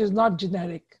function which is not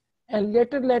generic, and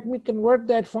later let me convert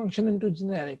that function into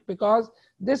generic, because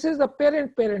this is a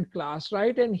parent class,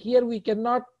 right? And here we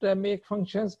cannot make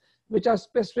functions which are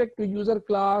specific to user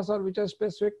class or which are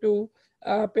specific to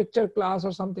picture class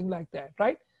or something like that,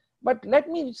 right? But let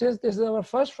me, since this is our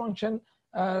first function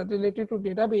related to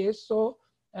database, so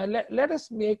let us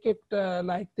make it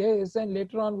like this, and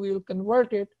later on we will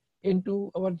convert it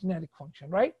into our generic function,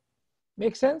 right?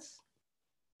 Make sense?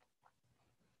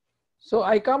 So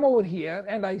I come over here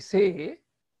and I say,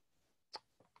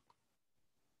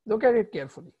 look at it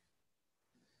carefully.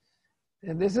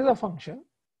 And this is a function.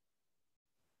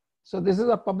 So this is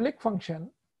a public function,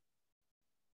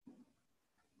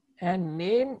 and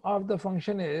name of the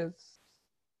function is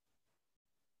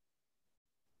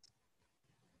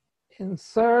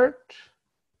insert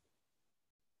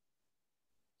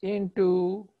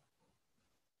into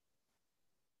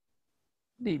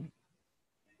DB.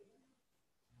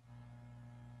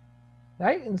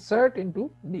 Right? Insert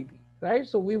into DB. Right?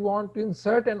 So we want to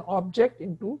insert an object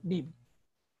into DB.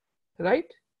 Right?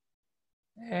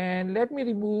 And let me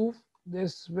remove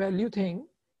this value thing.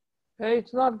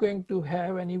 It's not going to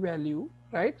have any value,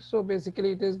 right? So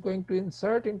basically it is going to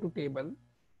insert into table,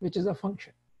 which is a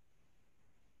function.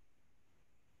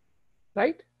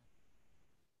 Right?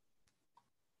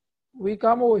 We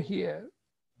come over here,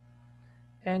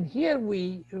 and here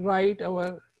we write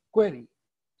our query.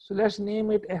 So let's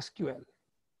name it SQL.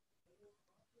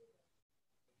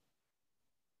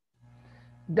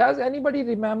 Does anybody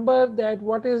remember that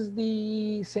what is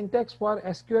the syntax for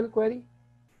SQL query?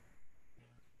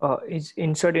 Is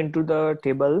insert into the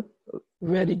table.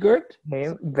 Very good.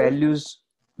 Name values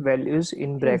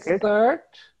in bracket. Insert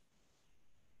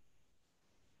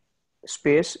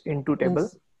Space into table.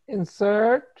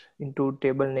 Insert into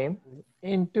table name.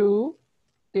 Into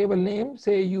table name.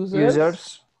 Say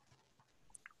users.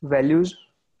 Values.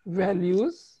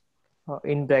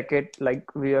 In bracket,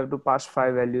 like we have to pass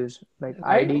 5 values, like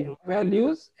right. ID.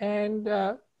 Values and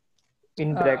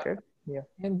in bracket. Yeah.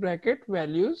 In bracket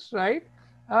values, right?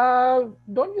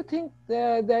 Don't you think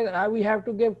that we have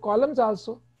to give columns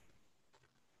also,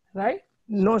 right?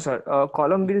 No, sir.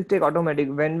 Column will take automatic.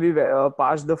 When we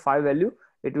pass the 5 value,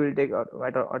 it will take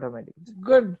automatic.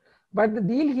 Good. But the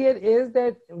deal here is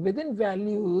that within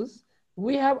values,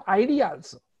 we have ID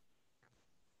also,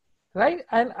 right?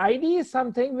 And ID is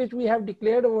something which we have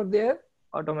declared over there.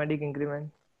 Automatic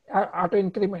increment. Auto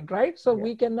increment, right? So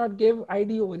we cannot give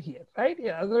ID over here, right?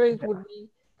 Yeah, otherwise it would be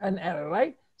an error,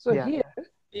 right? So here.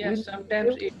 Yeah,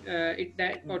 sometimes it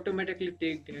that automatically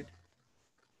take that.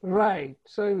 Right.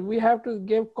 So we have to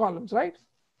give columns, right?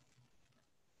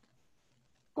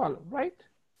 Column, right?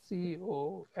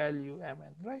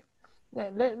 COLUMN, right?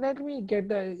 Let me get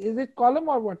the, is it column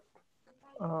or what?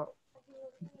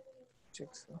 Check,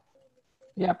 sir.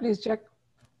 Yeah, please check.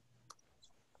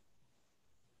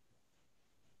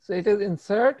 So it is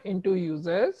insert into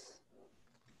users.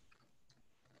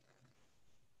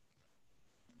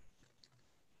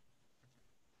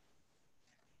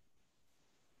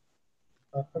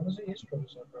 Professor, yes,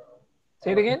 Professor.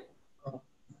 Say it again.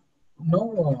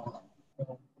 No,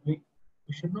 we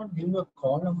should not give a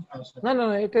column as a...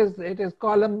 No. It is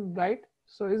column, right?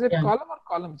 So is it column or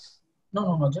columns?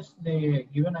 No. Just they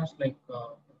given us like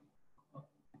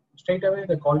straight away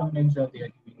the column names that they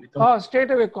are giving. Oh,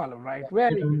 straight away column, right?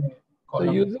 Very good. So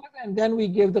Column. users, and then we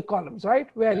give the columns, right?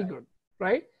 Very Yeah. good,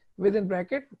 right? Within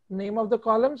bracket, name of the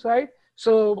columns, right?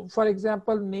 So for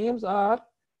example, names are,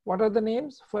 what are the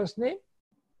names? First name.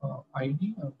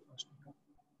 ID or first name?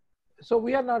 So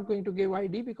we are not going to give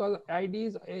ID because ID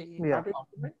is a auto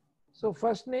increment. So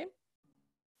first name,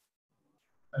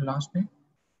 Last name,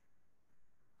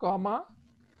 comma,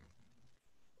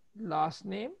 last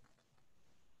name,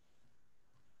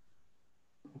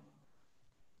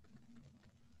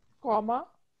 comma,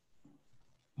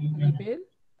 email,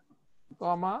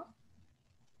 comma,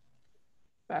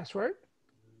 password,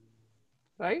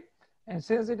 right? And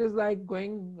since it is like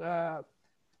going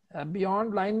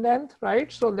beyond line length,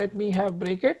 right? So let me have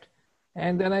bracket,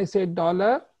 and then I say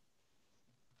dollar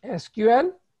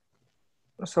SQL.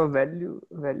 So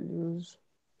values.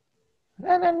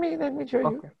 And let me show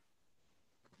you.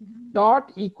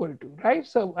 Dot equal to, right?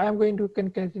 So I'm going to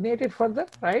concatenate it further,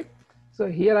 right? So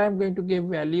here I'm going to give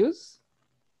values.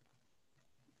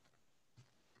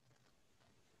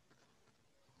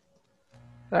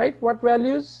 Right? What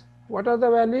values? What are the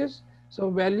values?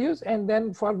 So values, and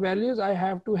then for values I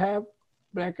have to have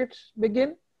brackets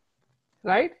begin,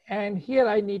 right? And here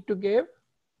I need to give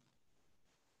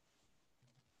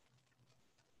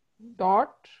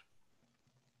dot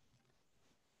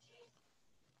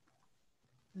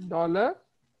dollar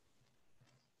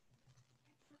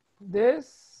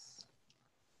this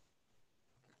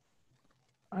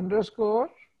underscore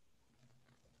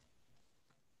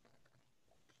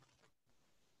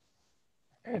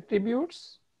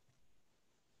attributes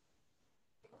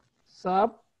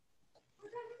sub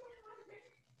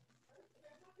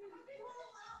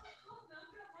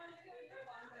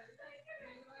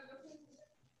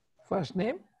first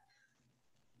name,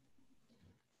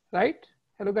 right?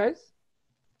 Hello guys.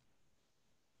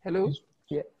 Hello.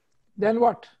 Yeah. Then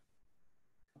what?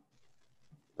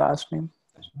 Last name.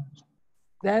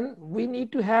 Then we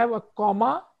need to have a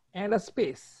comma and a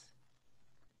space.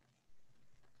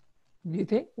 Do you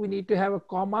think we need to have a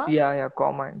comma? Yeah,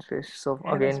 comma and space. So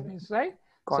and again, a space, right?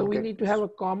 So we need to have a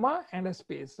comma and a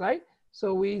space, right?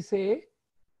 So we say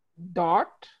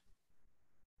dot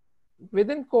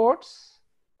within quotes,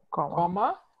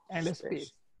 comma and a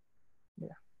space. Yeah.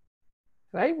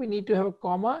 Right? We need to have a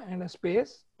comma and a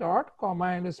space, dot, comma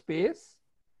and a space.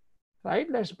 Right?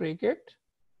 Let's break it.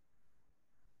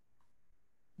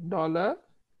 Dollar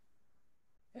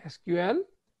SQL.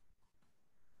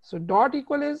 So dot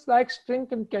equal is like string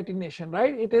concatenation,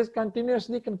 right? It is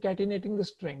continuously concatenating the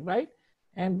string, right?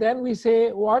 And then we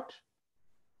say what?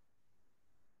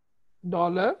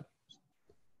 Dollar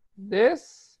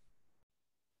this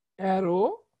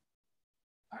arrow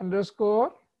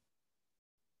underscore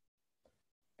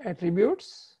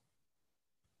attributes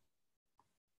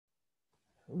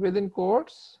within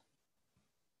quotes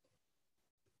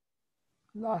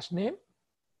last name,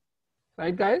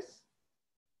 right guys?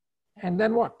 And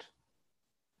then what?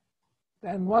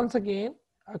 Then once again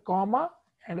a comma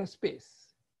and a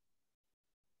space,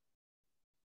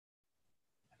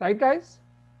 right guys?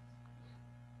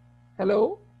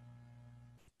 Hello?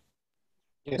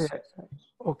 Yes.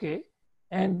 Okay.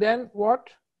 And then what?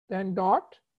 Then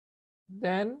dot.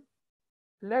 Then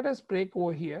let us break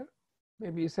over here,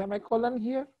 maybe semicolon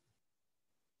here.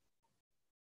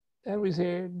 Then we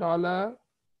say dollar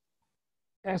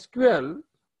SQL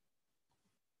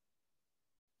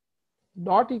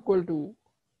dot equal to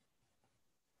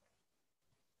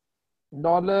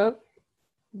dollar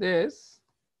this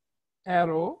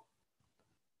arrow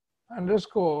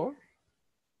underscore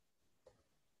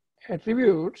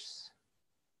attributes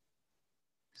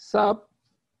sub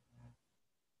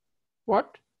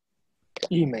what?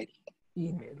 Email.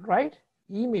 Email, right?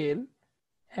 Email,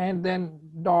 and then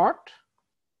dot,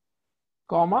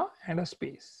 comma, and a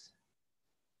space.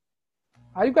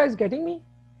 Are you guys getting me?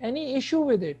 Any issue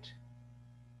with it?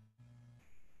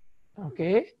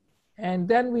 Okay. And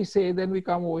then we say, then we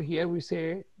come over here, we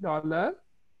say dollar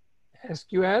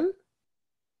SQL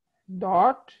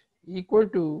dot equal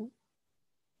to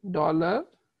dollar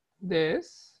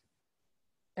this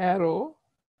arrow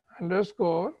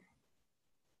underscore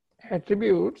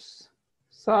attributes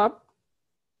sub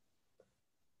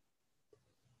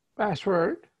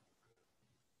password,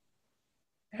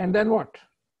 and then what?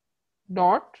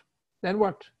 Dot, then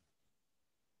what?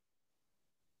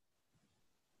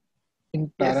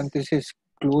 In parentheses,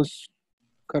 close.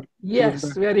 Yes,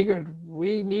 very good.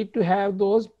 We need to have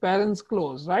those parents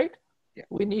close, right? Yeah.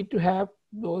 We need to have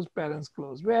those parents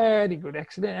close. Very good,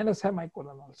 excellent, and a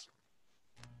semicolon also.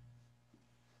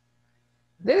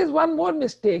 There is one more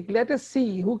mistake. Let us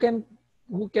see who can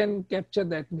capture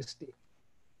that mistake.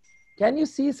 Can you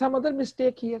see some other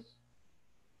mistake here?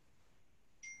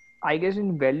 I guess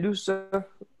in values, sir.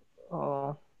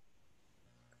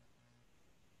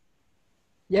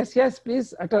 Yes,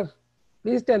 please utter.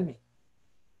 Please tell me.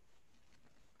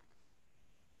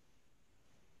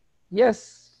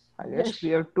 Yes. I guess we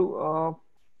have to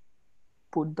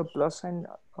put the plus sign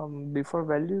before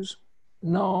values.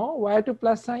 No, why to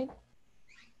plus sign?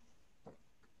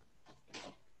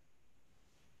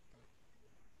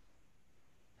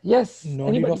 Yes.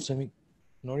 No need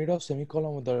of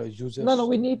semicolon with the users. No,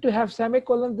 we need to have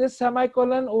semicolon. This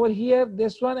semicolon over here,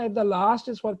 this one at the last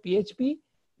is for PHP.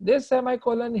 This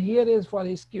semicolon here is for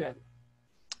SQL.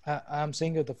 I'm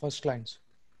saying the first lines.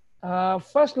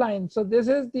 First line. So this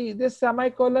is this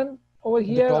semicolon over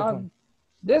here, or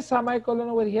this semicolon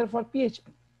over here for PHP.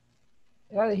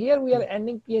 Here we are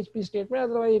ending PHP statement,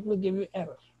 otherwise it will give you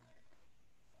error.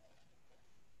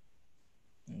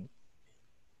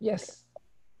 Yes.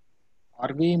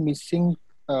 Are we missing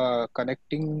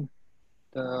connecting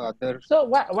the other? So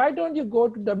why don't you go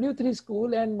to W3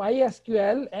 School and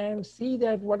MySQL and see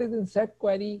that what is insert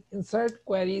query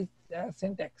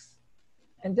syntax,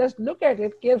 and just look at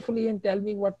it carefully and tell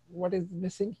me what is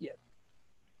missing here.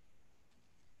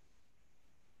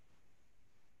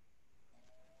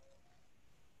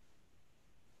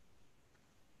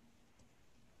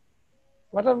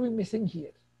 What are we missing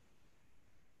here?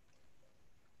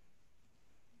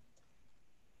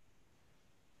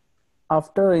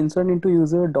 After insert into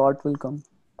user, dot will come.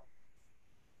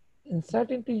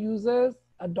 Insert into users,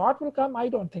 a dot will come? I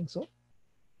don't think so.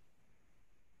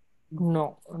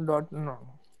 No, dot no.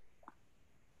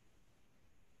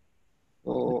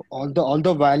 So all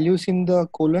the values in the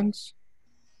colons?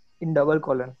 In double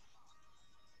colon.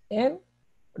 In?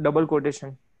 Double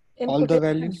quotation. In all the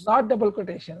values? Not double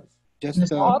quotations.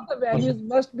 Just all the values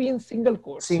must be in single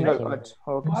quotes. Single quotes.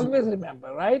 Okay. Always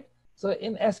remember, right? So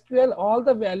in SQL, all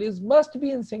the values must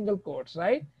be in single quotes,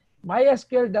 right?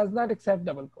 MySQL does not accept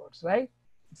double quotes, right?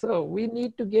 So we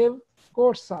need to give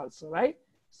quotes also, right?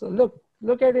 So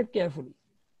look at it carefully.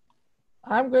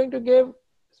 I'm going to give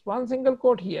one single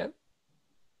quote here.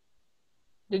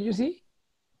 Did you see?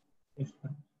 Yes, sir.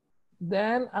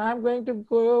 Then I'm going to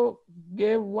go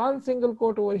give one single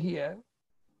quote over here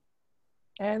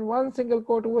and one single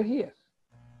quote over here.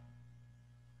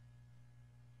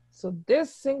 So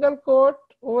this single quote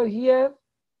over here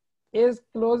is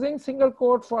closing single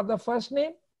quote for the first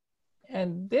name,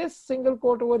 and this single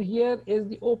quote over here is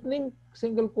the opening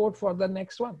single quote for the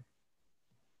next one.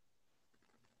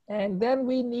 And then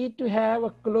we need to have a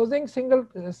closing single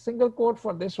quote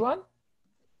for this one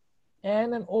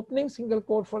and an opening single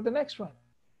quote for the next one.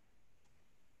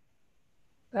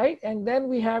 Right? And then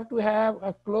we have to have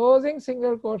a closing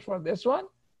single quote for this one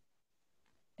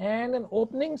and an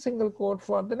opening single quote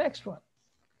for the next one.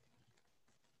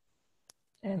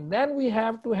 And then we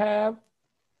have to have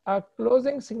a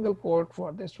closing single quote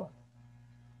for this one.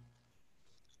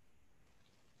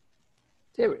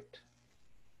 Save it.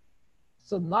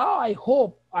 So now I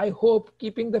hope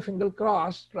keeping the finger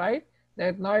crossed, right,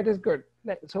 that now it is good.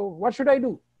 So what should I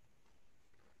do?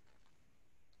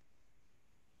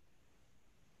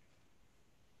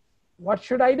 What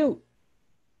should I do?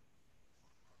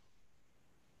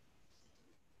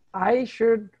 I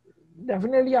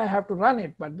have to run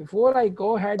it, but before I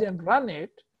go ahead and run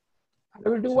it, I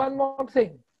will do one more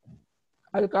thing.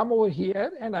 I'll come over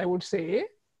here and I would say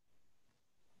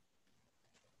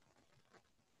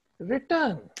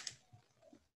return.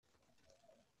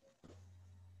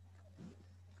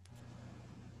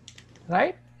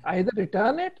 Right? Either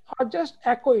return it or just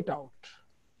echo it out.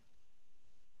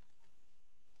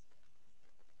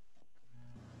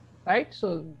 Right?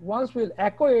 So once we'll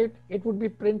echo it, it would be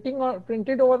printed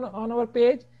on our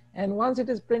page. And once it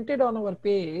is printed on our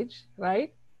page,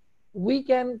 right, we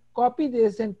can copy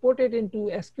this and put it into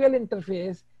SQL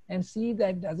interface and see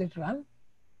that does it run.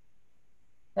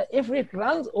 If it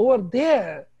runs over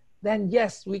there, then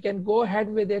yes, we can go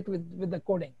ahead with it with the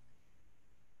coding.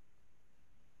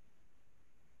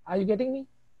 Are you getting me?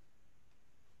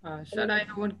 Sir, I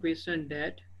have one question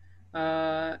that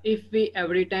if we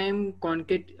every time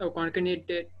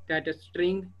concatenate that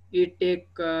string, it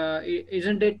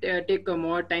isn't it take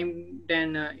more time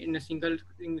than in a single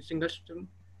string?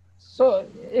 So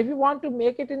if you want to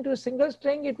make it into a single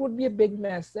string, it would be a big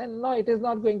mess, and no, it is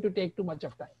not going to take too much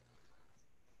of time.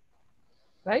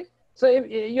 Right? So if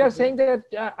you are saying that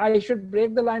I should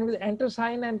break the line with enter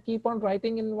sign and keep on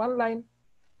writing in one line.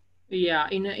 Yeah,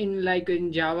 in like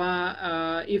in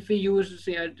Java, if we use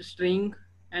string,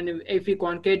 and if we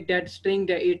concat that string,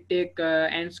 that it take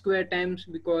n square times,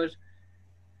 because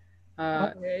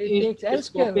Okay, it takes n it's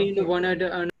square. copying Okay. one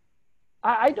other.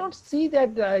 I don't see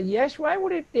that. Yes, why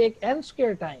would it take n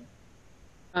square time?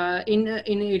 In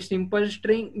its simple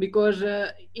string, because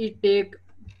it take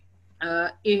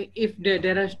if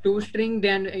there are two string,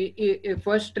 then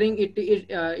first string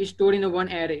is stored in a one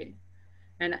array,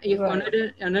 and if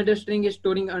Right. another string is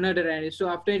storing another array, so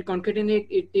after it concatenate,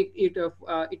 it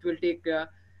will take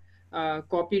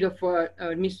copy the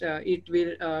means it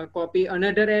will copy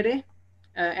another array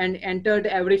and enter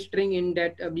the average string in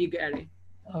that big array.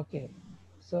 Okay.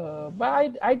 So,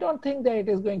 but I don't think that it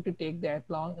is going to take that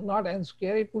long. Not n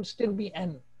square. It would still be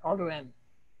n, order n.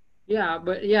 Yeah,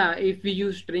 but yeah, if we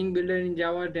use string builder in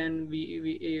Java, then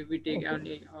we take Okay.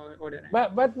 only order n.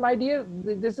 But my dear,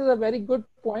 this is a very good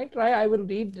point, right? I will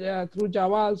read through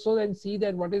Java also and see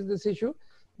that what is this issue.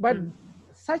 But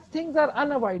such things are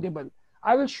unavoidable.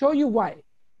 I will show you why.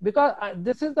 Because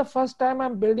this is the first time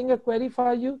I'm building a query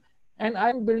for you, and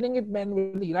I'm building it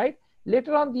manually, right?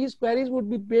 Later on, these queries would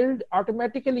be built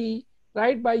automatically,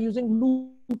 right, by using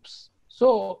loops.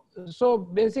 So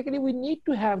basically, we need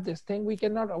to have this thing. We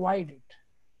cannot avoid it.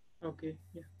 Okay,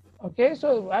 yeah. Okay,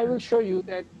 so I will show you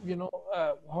that,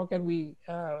 how can we,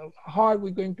 how are we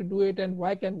going to do it, and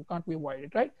why can't we avoid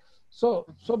it, right? So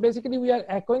basically we are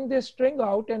echoing this string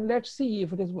out, and let's see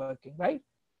if it is working, right?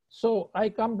 So I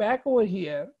come back over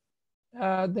here.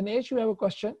 Dinesh, you have a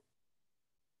question?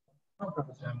 No,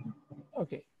 Professor.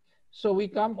 Okay, so we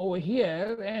come over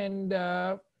here, and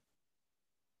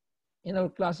in our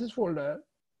classes folder,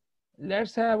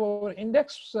 let's have our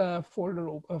index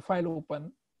file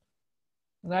open.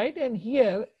 Right, and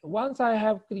here, once I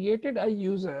have created a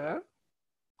user,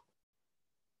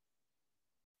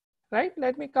 right,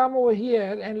 let me come over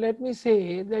here and let me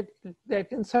say that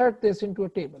insert this into a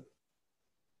table.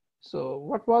 So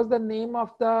what was the name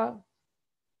of the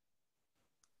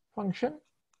function?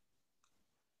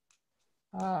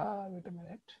 Wait a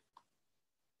minute.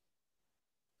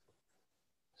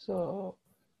 So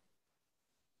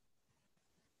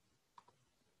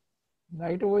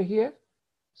right over here,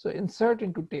 so insert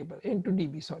into table, into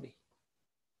DB, sorry,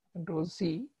 Control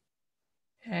C.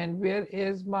 And where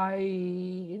is my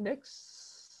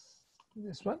index?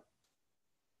 This one.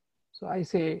 So I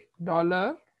say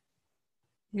 $user1,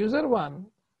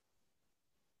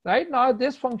 right? Now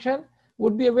this function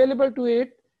would be available to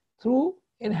it through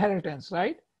inheritance,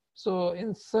 right? So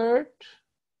insert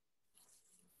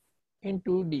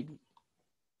into DB,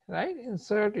 right?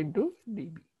 Insert into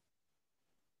DB.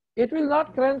 It will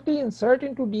not currently insert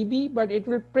into DB, but it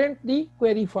will print the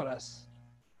query for us,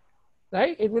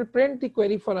 right? It will print the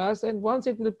query for us, and once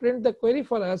it will print the query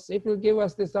for us, it will give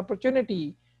us this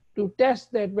opportunity to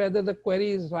test that whether the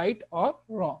query is right or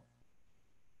wrong.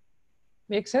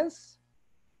 Make sense?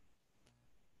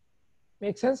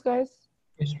 Make sense, guys?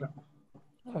 Yes, sir.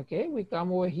 Okay, we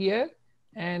come over here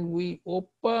and we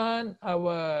open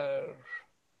our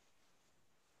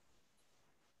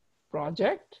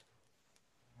project,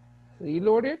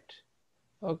 reload it.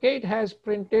 Okay, it has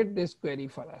printed this query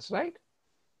for us, right?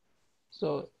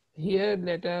 So here,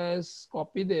 let us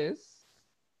copy this.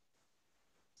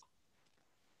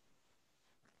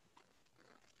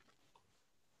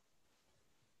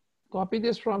 Copy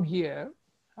this from here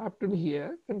up to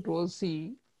here, Control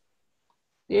C.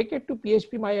 Take it to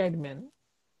phpMyAdmin.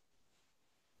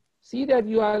 See that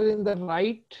you are in the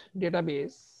right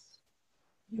database.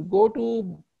 You go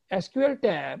to SQL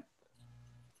tab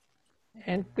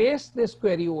and paste this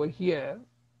query over here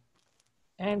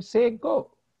and say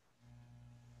go.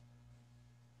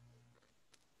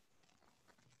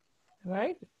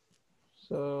 Right?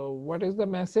 So what is the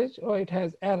message? Oh, it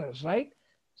has errors, right?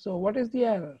 So what is the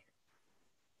error?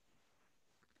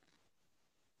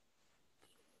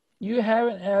 You have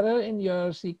an error in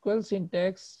your SQL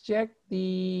syntax. Check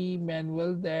the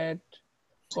manual that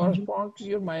corresponds to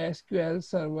your MySQL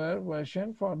server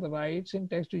version for the right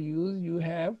syntax to use.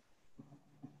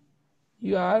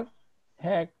 You are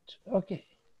hacked. Okay.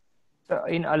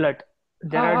 In alert,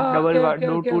 there are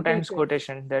double two times okay.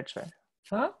 quotation. That's why.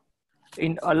 Huh?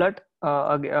 In alert,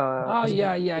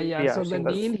 Yeah. So the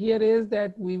single. deal here is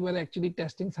that we were actually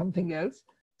testing something else.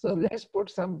 So let's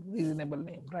put some reasonable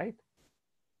name, right?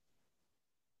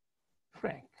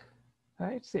 Frank,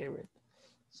 right? Save it.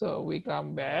 So we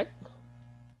come back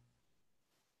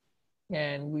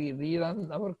and we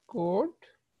rerun our code.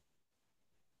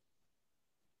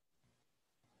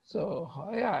 So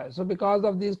yeah, so because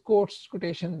of these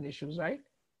quotation issues, right?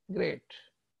 Great.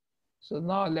 So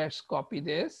now let's copy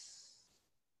this.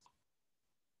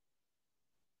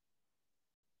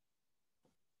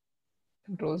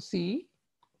 Control C.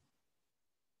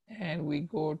 and we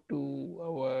go to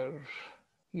our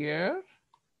here,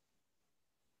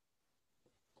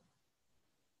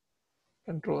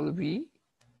 Control V,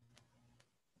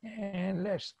 and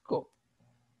let's go.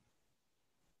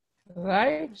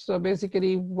 Right, so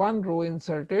basically one row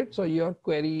inserted, so your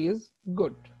query is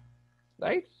good,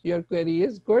 right? Your query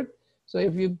is good. So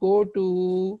if you go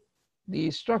to the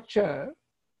structure,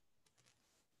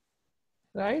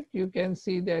 right, you can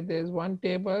see that there's one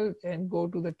table, and go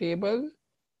to the table,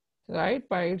 right,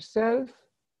 by itself.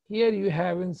 Here you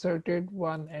have inserted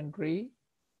one entry.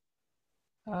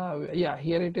 Yeah,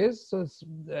 here it is. So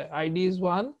the ID is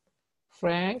 1,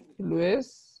 Frank,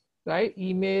 Louis, right?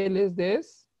 Email is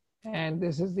this, and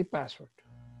this is the password.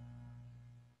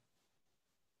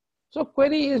 So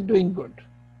query is doing good,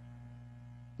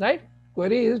 right?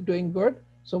 Query is doing good.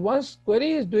 So once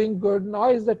query is doing good, now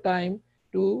is the time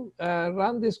to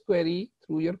run this query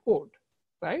through your code,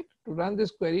 right? To run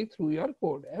this query through your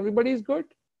code. Everybody is good?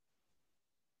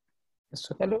 Yes,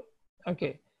 sir. Hello?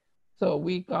 Okay. So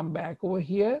we come back over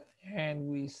here and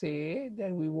we say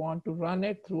that we want to run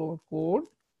it through our code.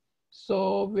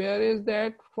 So where is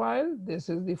that file? This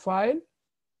is the file.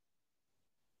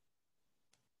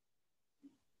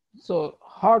 So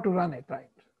how to run it, right?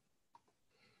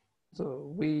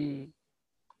 So we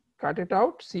cut it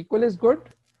out. SQL is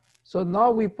good. So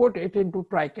now we put it into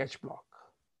try catch block.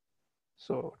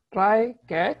 So try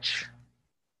catch.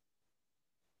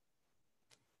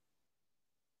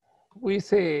 We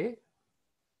say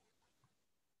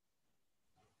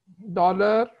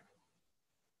 $db,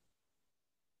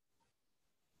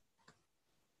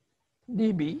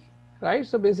 right?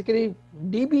 So basically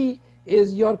DB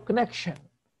is your connection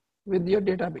with your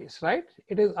database, right?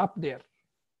 It is up there,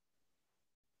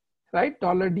 right?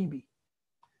 $db.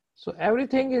 So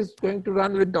everything is going to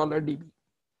run with $db.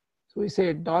 So we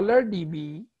say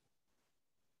 $db.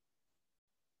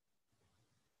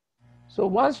 So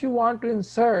once you want to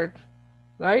insert,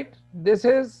 right? This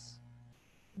is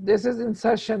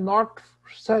insertion, not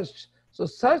search. So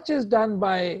search is done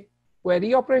by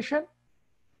query operation,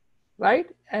 right?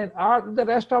 And the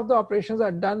rest of the operations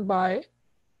are done by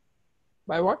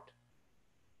what?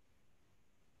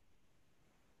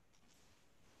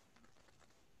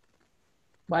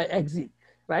 By exec,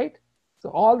 right? So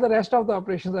all the rest of the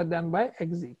operations are done by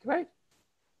exec, right?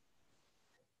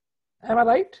 Am I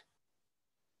right?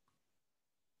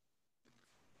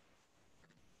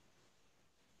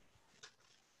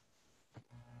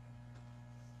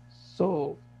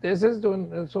 So this is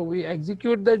done. So we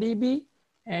execute the DB,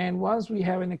 and once we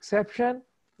have an exception,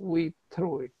 we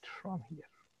throw it from here.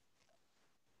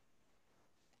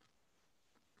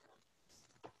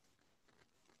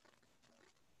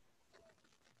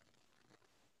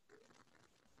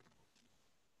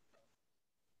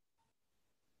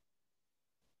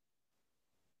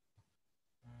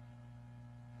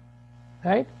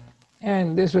 Right?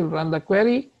 And this will run the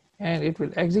query and it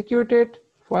will execute it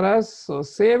for us. So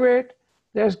save it.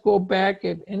 Let's go back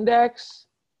at index.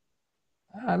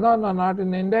 No, not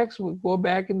in index. We'll go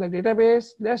back in the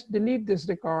database. Let's delete this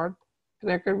record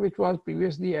which was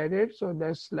previously added. So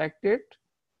let's select it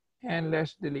and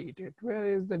let's delete it. Where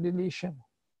is the deletion?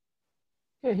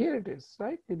 Yeah, here it is,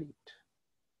 right? Delete.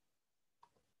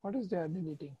 What is there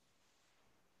deleting?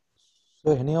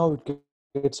 So anyhow, it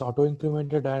gets auto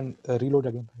incremented and reload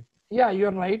again, right? Yeah,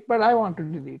 you're right, but I want to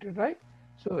delete it, right?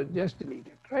 So just delete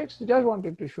it, right? So just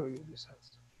wanted to show you this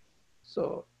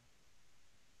also.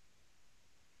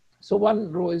 So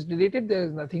one row is deleted. There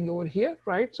is nothing over here,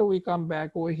 right? So we come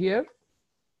back over here,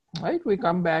 right? We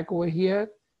come back over here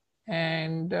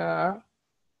and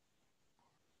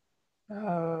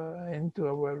into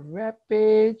our web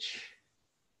page,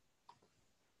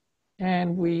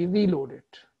 and we reload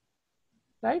it,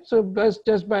 right? So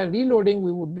just by reloading,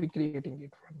 we would be creating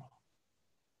it for now.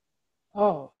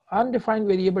 Oh, undefined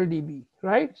variable DB,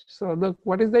 right? So look,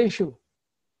 what is the issue?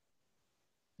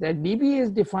 That DB is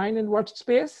defined in what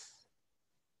space?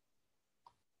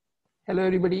 Hello,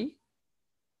 everybody.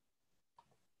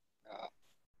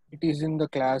 It is in the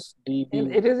class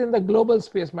DB. It is in the global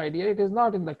space, my dear. It is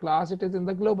not in the class. It is in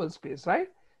the global space, right?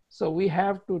 So we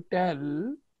have to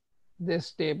tell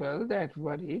this table that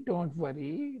don't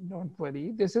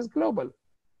worry. This is global.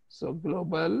 So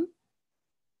global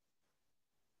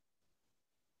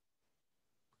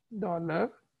 $db,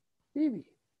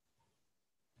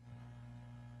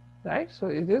 right? So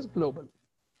it is global.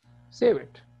 Save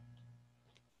it.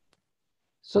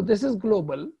 So this is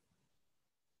global,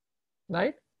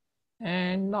 right?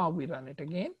 And now we run it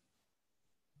again.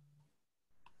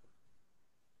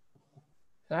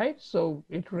 Right, so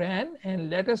it ran, and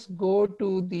let us go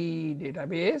to the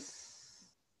database.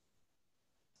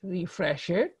 refresh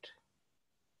it,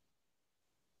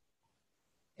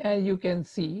 and you can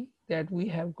see that we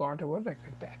have got our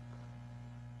record back.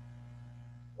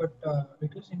 But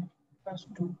it is in class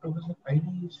 2 professor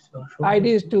ID is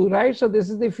ID is 2, right? So this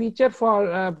is the feature for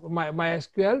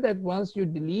MySQL, that once you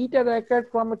delete a record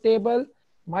from a table,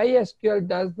 MySQL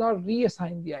does not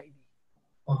reassign the ID.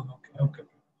 Oh, okay.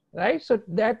 Right? So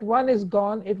that one is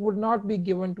gone. It would not be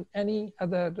given to any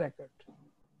other record.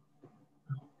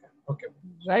 Okay.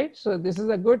 Right? So this is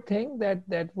a good thing,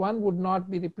 that one would not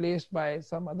be replaced by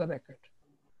some other record.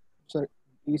 So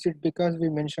is it because we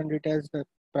mentioned it as the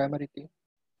primary key?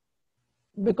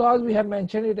 Because we have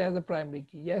mentioned it as a primary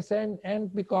key, yes,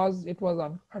 and because it was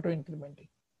on auto-incrementing.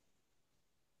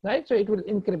 Right? So it will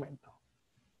increment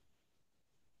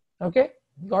now. Okay,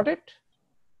 got it?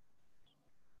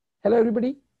 Hello,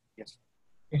 everybody? Yes.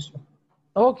 Yes, sir.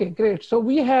 Okay, great. So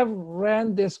we have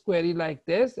ran this query like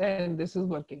this, and this is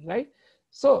working, right?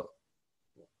 So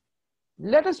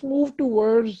let us move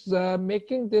towards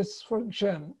making this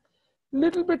function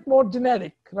little bit more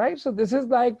generic, right? So this is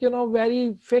like,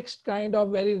 very fixed kind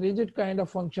of, very rigid kind of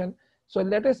function. So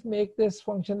let us make this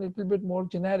function a little bit more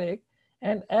generic.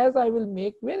 And as I will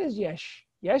make, where is Yash?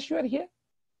 Yash, you are here?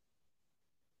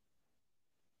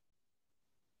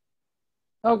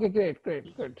 Okay, great,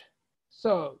 good.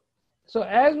 So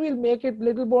as we'll make it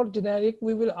little more generic,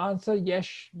 we will answer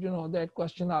Yash, that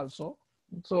question also.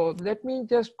 So let me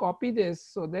just copy this.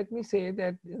 So let me say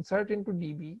that insert into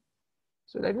DB.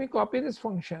 So let me copy this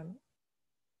function.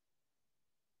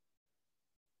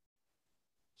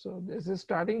 So this is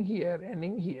starting here,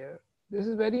 ending here. This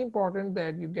is very important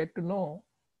that you get to know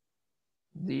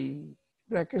the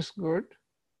brackets good.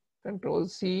 Control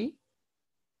C.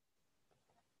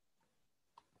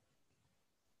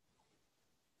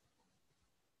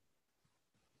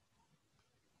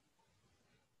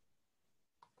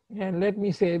 And let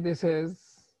me say this is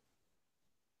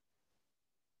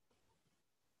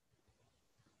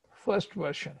first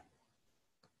version.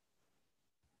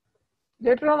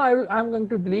 Later on, I'm going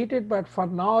to delete it, but for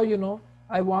now,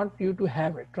 I want you to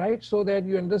have it, right? So that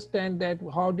you understand that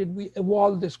how did we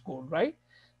evolve this code, right?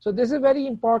 So this is very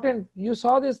important. You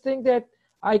saw this thing that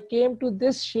I came to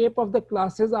this shape of the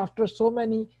classes after so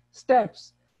many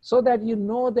steps, so that you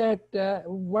know that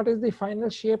what is the final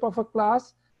shape of a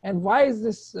class and why is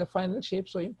this final shape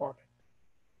so important.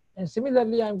 And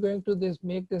similarly, I'm going to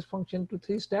make this function to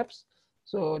 3 steps.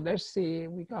 So let's say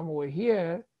we come over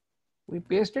here. We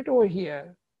paste it over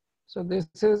here. So this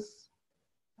is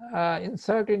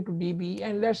insert into DB,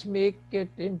 and let's make it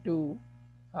into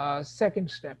second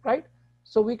step, right?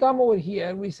 So we come over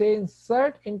here, we say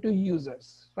insert into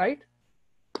users, right?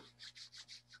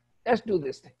 Let's do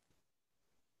this thing.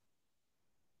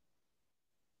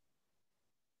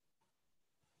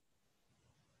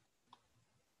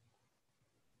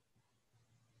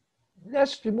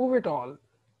 Let's remove it all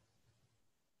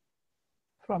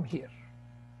from here.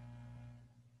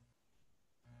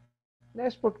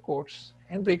 Let's put quotes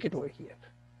and break it over here.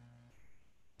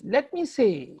 Let me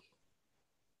say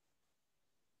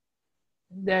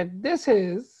that this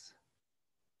is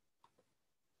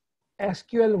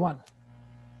SQL1,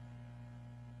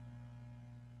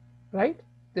 right?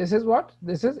 This is what?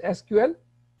 This is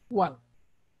SQL1.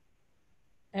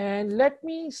 And let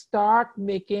me start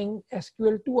making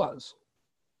SQL2 also.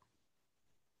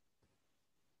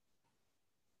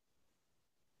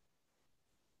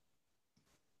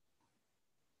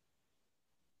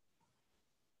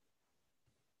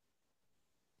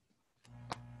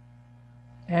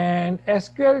 And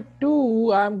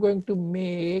SQL2, I'm going to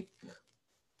make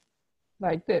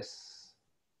like this.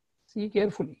 See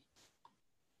carefully.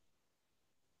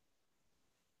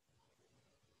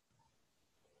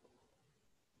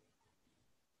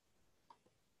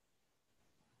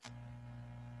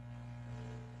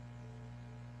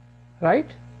 Right?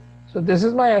 So this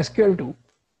is my SQL2.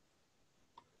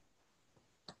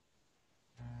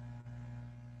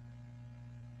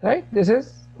 Right? This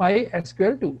is my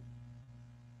SQL2.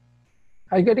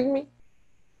 Are you getting me?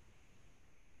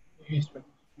 Yes, sir.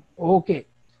 Okay.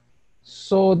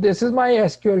 So this is my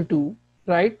SQL2,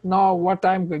 right? Now what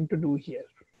I'm going to do here.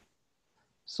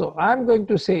 So I'm going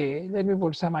to say, let me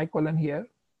put semicolon here.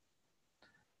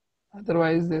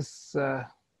 Otherwise this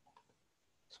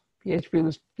PHP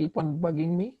will keep on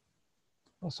bugging me.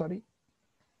 Oh, sorry.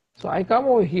 So I come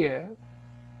over here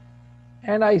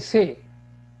and I say,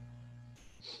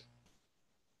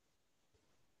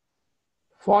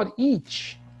 for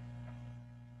each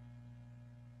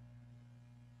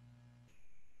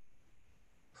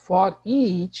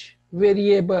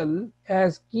variable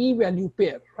as key value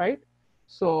pair, right?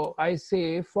 So I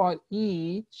say for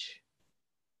each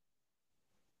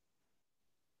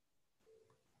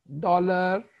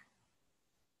dollar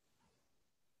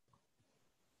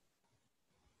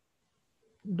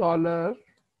dollar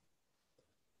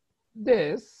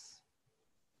this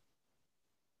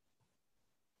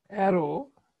arrow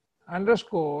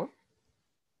underscore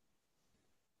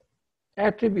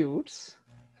attributes,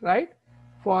 right?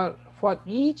 For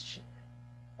each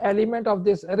element of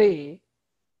this array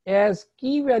as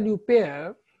key value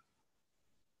pair,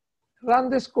 run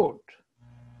this code.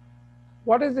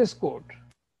 What is this code?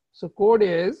 So code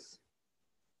is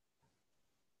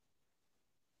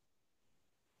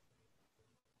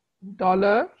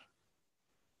dollar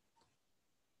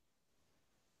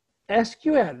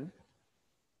SQL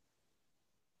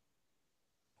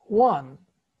 1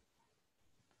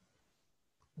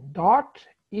 dot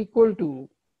equal to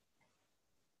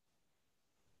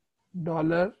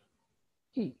dollar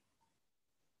key.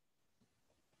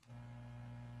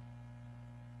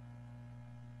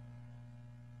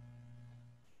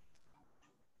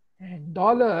 And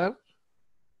dollar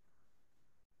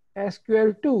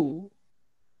SQL2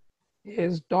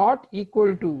 is dot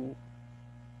equal to,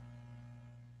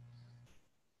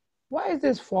 why is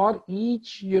this for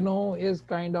each, is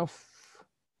kind of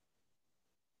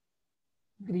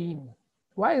green?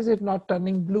 Why is it not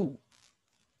turning blue?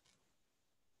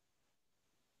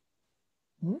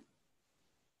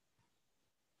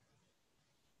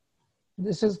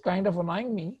 This is kind of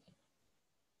annoying me.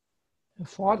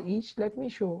 For each, let me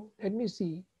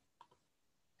see.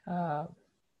 Let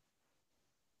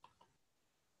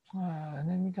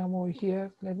me come over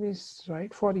here. Let me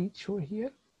write for each over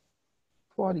here.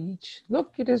 For each.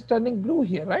 Look, it is turning blue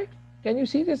here, right? Can you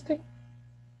see this thing?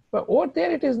 But over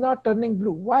there, it is not turning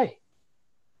blue. Why?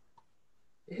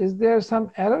 Is there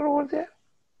some error over there?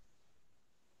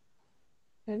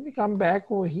 Let me come back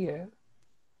over here.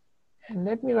 And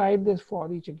let me write this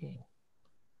for each again.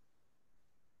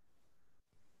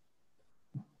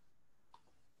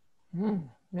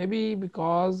 Maybe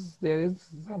because there is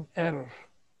some error.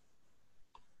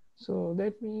 So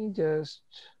let me just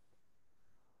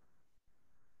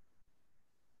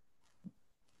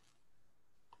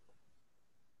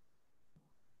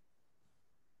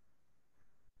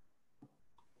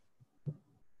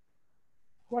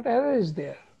what error is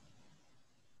there?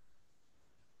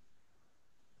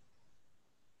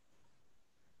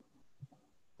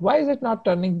 Why is it not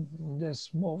turning this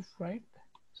move, right?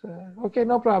 So, okay,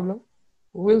 no problem.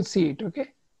 We'll see it,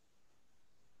 okay?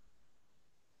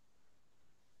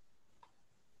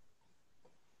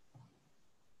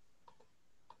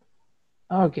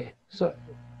 Okay, so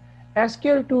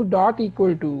SQL2 dot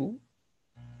equal to,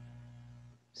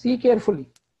 see carefully,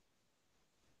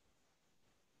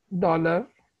 dollar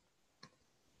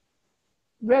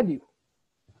value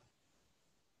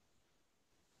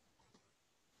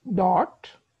dot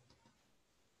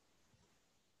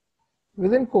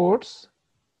within quotes,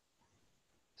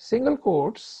 single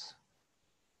quotes,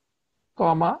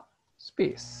 comma,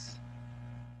 space.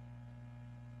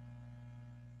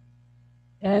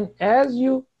 And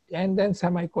and then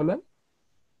semicolon.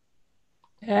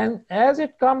 And as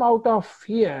it come out of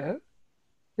here,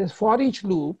 this for each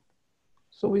loop,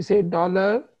 so we say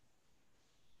dollar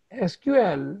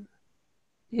SQL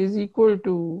is equal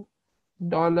to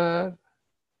dollar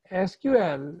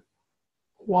SQL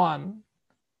 1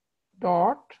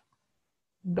 dot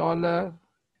dollar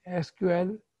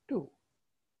SQL 2.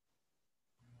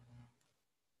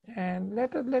 And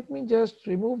let me just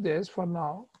remove this for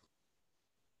now.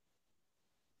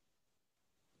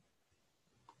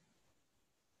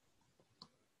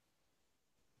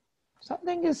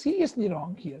 Something is seriously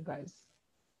wrong here, guys.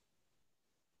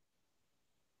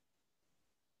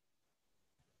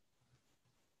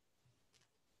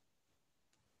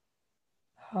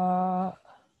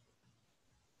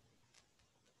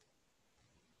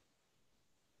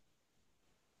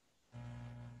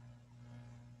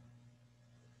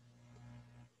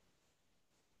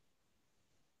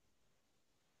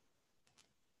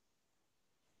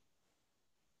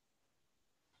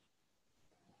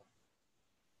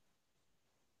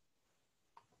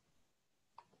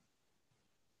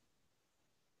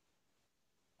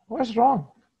 What's wrong?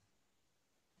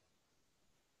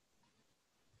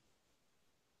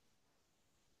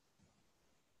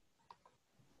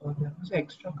 There was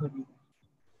extra curly.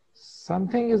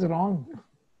 Something is wrong.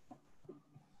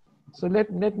 So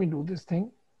let me do this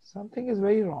thing. Something is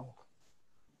very wrong.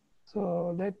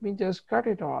 So let me just cut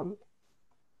it all.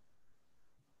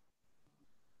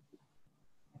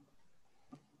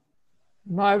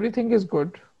 Now everything is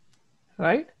good,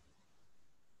 right?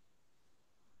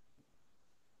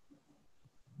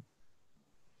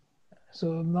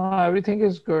 So now everything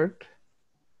is good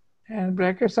and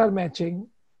brackets are matching.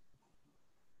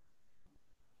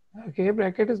 Okay,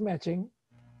 bracket is matching.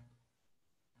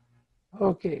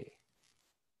 Okay,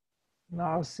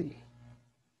 now see,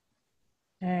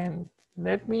 and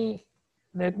let me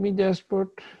just put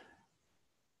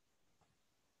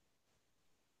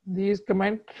these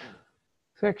comment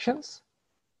sections,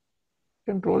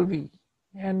 Control V,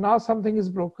 and now something is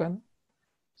broken.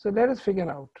 So let us figure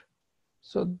out.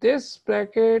 So this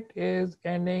bracket is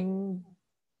ending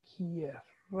here,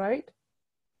 right?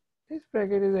 This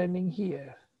bracket is ending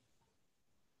here.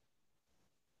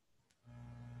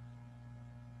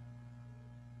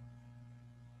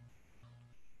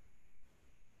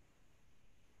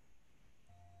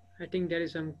 I think there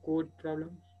is some code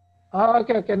problem.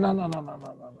 Okay. No.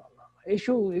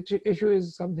 Issue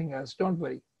is something else. Don't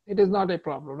worry. It is not a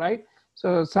problem, right?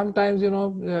 So sometimes,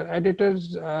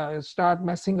 editors start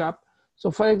messing up. So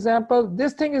for example,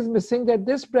 this thing is missing, that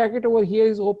this bracket over here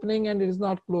is opening and it is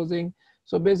not closing.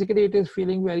 So basically it is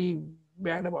feeling very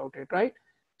bad about it, right?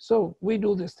 So we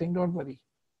do this thing, don't worry.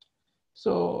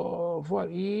 So for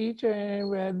each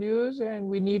values, and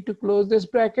we need to close this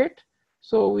bracket.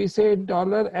 So we say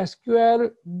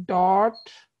 $SQL dot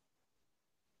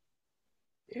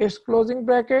its closing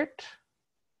bracket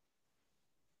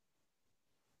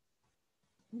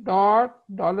dot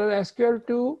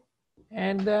 $SQL2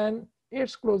 and then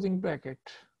its closing bracket,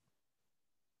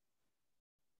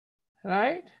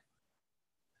 right?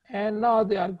 And now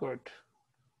they are good.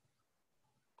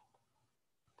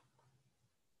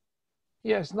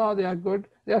 Yes, now they are good.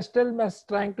 They are still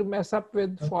trying to mess up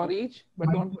with for each,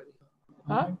 but don't worry.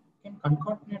 Huh? You can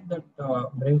concatenate that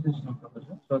braces, no,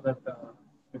 Professor, so that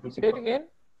it will Say be it perfect. again.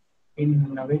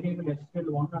 In a variable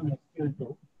SQL1 and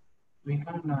SQL2, we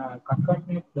can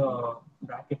concatenate the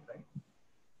bracket, right?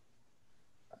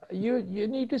 You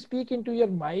need to speak into your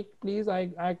mic, please.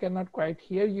 I cannot quite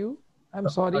hear you. I'm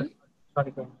sorry.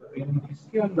 Sorry, Professor. In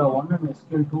SQL1 and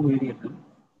SQL2 variable,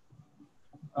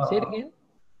 Say it uh, again.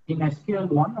 in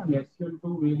SQL1 and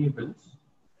SQL2 variables,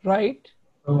 Right.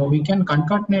 we can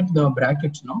concatenate the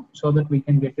brackets now so that we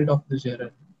can get rid of this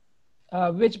error.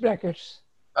 Which brackets?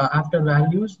 After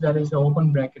values, there is an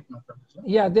open bracket now, Professor.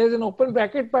 Yeah, there's an open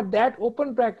bracket, but that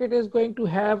open bracket is going to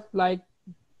have like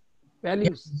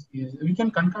values. Yes. We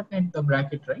can concatenate the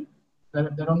bracket, right? There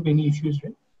won't be any issues,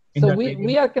 right? In So that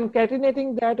we are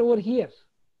concatenating that over here.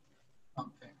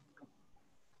 Okay.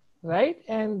 Right?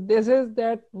 And this is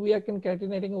that we are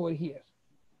concatenating over here.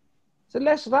 So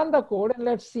let's run the code and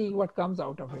let's see what comes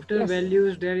out of it. After Yes.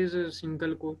 values, there is a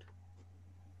single quote.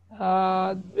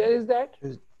 Where is that?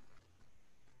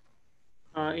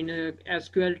 In a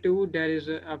SQL2, there is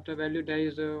after value, there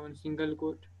is one single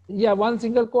quote. Yeah, one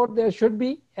single quote there should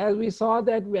be, as we saw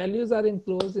that values are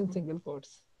enclosed in single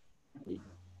quotes.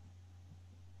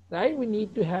 Right? We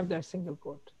need to have that single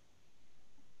quote.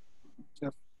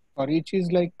 So for each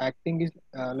is like acting is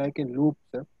like a loop,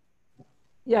 sir.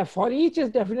 Yeah, for each is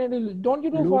definitely, don't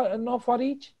you know Loop. for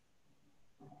each?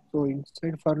 So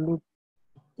inside for loop,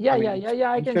 Yeah, I mean,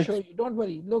 I can inside show you. Don't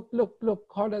worry. Look,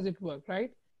 how does it work,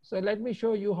 right? So let me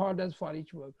show you how does for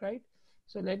each work, right?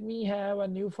 So let me have a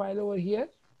new file over here.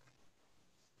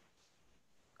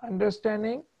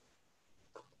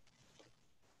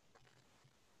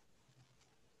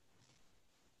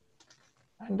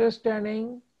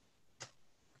 Understanding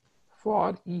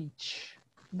for each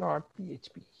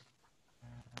 .php,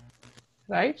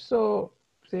 right? So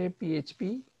say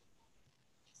PHP.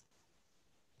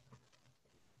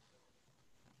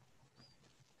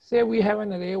 Say we have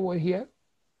an array over here.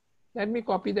 Let me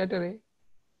copy that array.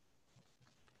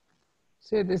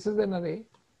 Say this is an array.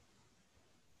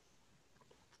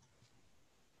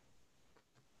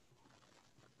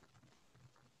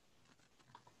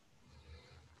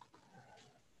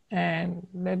 And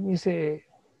let me say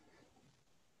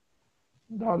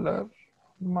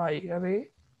 $my array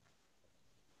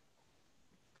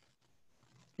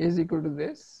is equal to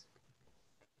this.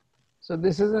 So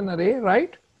this is an array,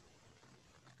 right?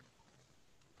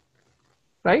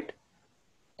 Right?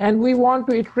 And we want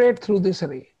to iterate through this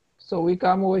array. So we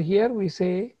come over here, we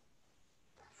say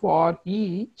for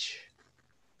each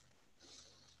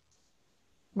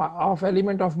of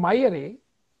element of my array,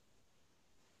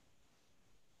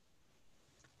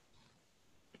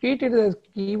 treat it as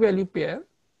key value pair,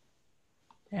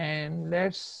 and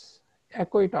let's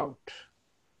echo it out.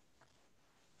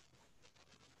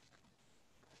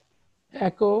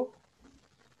 Echo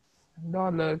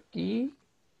 $key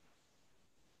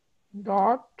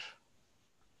dot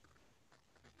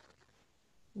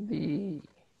the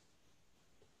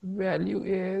value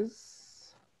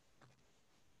is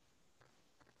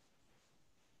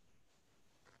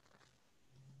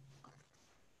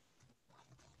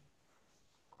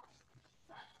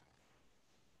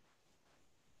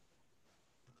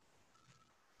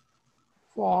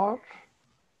for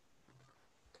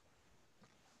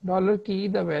dollar key,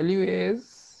 the value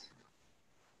is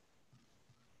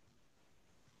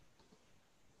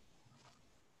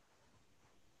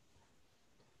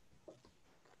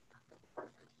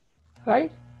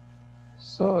right.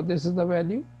 So this is the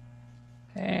value,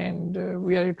 and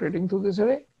we are iterating through this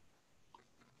array,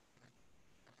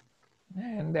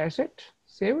 and that's it.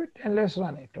 Save it and let's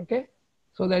run it, okay,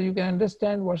 so that you can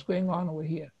understand what's going on over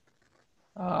here.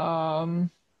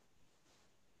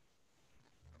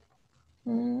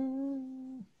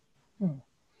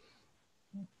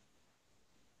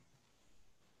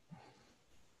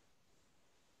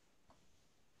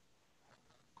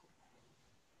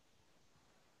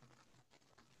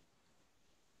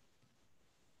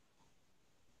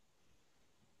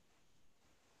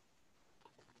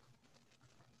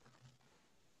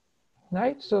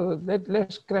 Right, so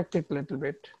let's correct it a little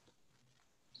bit.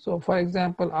 So for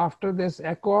example, after this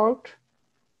echo out,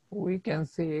 we can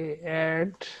say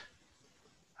add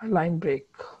a line break,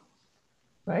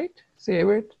 right? Save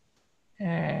it,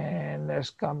 and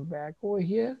let's come back over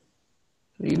here,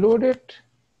 reload it,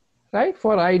 right?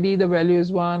 For ID, the value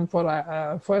is 1.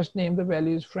 For first name, the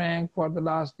value is Frank. For the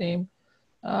last name,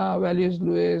 value is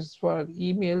Louis. For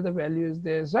email, the value is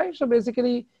this, right? So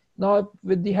basically, now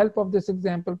with the help of this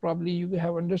example, probably you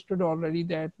have understood already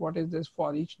that what is this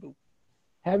for each loop.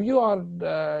 Have you,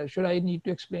 or should I need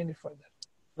to explain it further?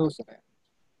 No, sir.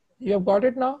 You have got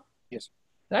it now? Yes.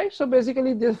 Right, so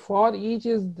basically this for each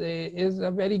is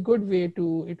a very good way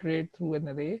to iterate through an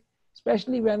array,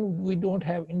 especially when we don't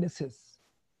have indices.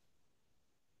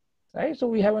 Right, so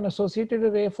we have an associated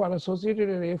array. For associated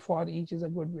array, for each is a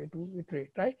good way to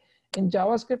iterate, right? In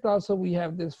JavaScript also we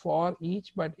have this for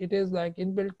each, but it is like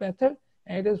inbuilt method,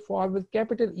 and it is for with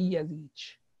capital E as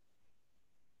each.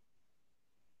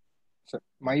 So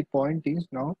my point is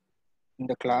now in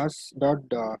the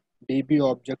class.db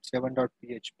object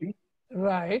 7.php.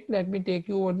 Right, let me take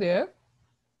you over there.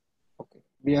 Okay,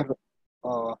 we are at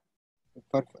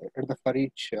the for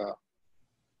each.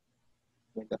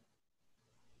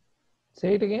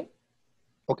 Say it again.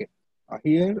 Okay,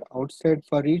 here outside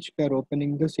for each we are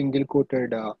opening the single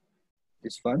quoted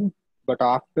this one, but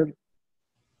after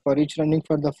for each running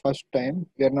for the first time,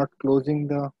 we are not closing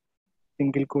the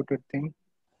single quoted thing.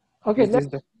 Okay,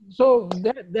 so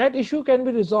that issue can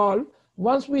be resolved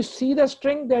once we see the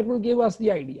string. That will give us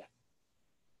the idea.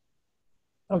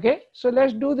 Okay, so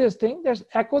let's do this thing. Let's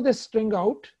echo this string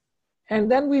out,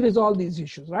 and then we resolve these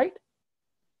issues, right?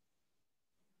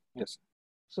 Yes.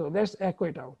 So let's echo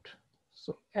it out.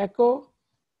 So echo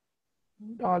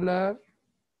 $SQL.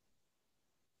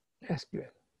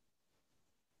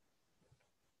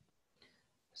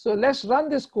 So let's run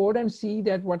this code and see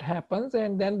that what happens,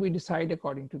 and then we decide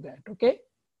according to that. Okay,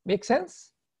 make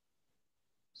sense?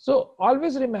 So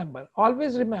always remember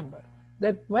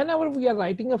that whenever we are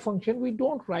writing a function, we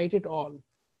don't write it all.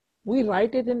 We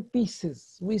write it in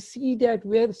pieces. We see that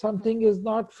where something is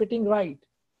not fitting right,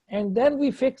 and then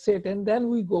we fix it, and then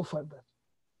we go further.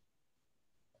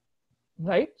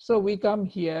 Right? So we come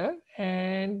here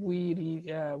and we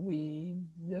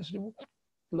just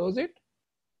close it,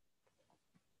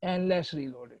 and let's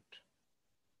reload it.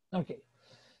 Okay.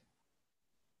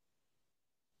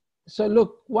 So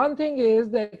look, one thing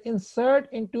is that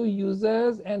insert into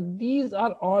users, and these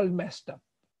are all messed up.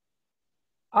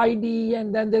 ID,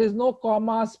 and then there is no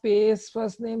comma, space,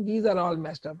 first name, these are all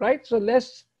messed up, right? So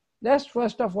let's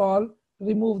first of all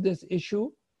remove this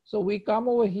issue. So we come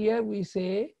over here, we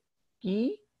say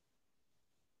key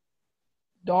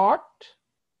dot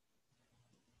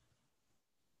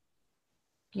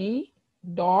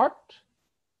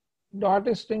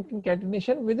is string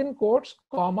concatenation within quotes,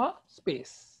 comma,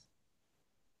 space.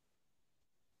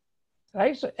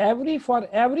 Right, so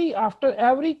after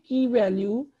every key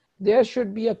value, there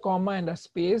should be a comma and a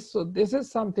space. So this is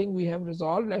something we have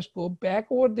resolved. Let's go back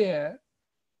over there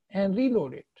and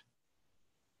reload it.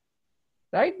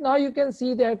 Right, now you can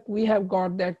see that we have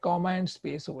got that comma and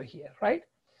space over here, right?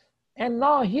 And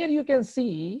now here you can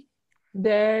see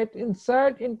that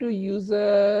insert into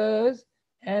users,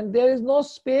 and there is no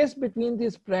space between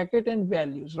this bracket and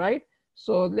values, right?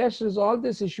 So let's resolve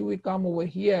this issue. We come over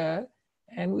here,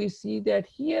 and we see that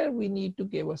here we need to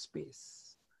give a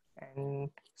space. And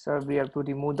sir, we have to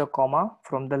remove the comma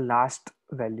from the last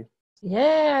value.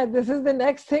 Yeah, this is the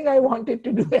next thing I wanted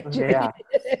to do actually. Yeah.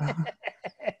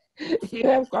 You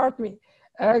have caught me.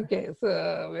 Okay,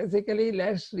 so basically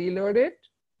let's reload it,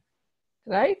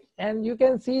 right? And you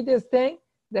can see this thing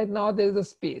that now there's a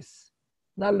space.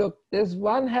 Now look, this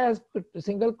one has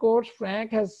single quotes,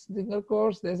 Frank has single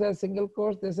quotes, this has single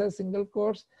quotes, this has single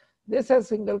quotes. this has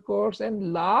single quotes,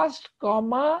 and last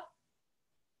comma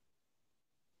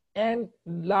and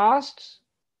last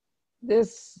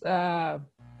this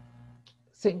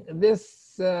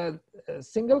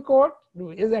single quote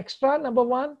is extra, number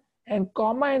one, and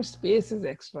comma and space is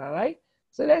extra, right?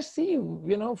 So let's see,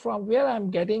 from where I'm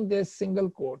getting this single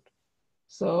quote.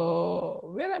 So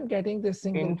where I'm getting this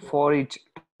single In quote. for each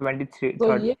 23 So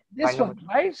third yeah, this one,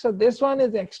 right? So this one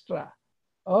is extra.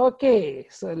 Okay,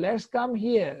 so let's come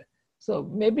here. So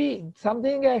maybe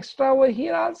something extra over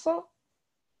here also.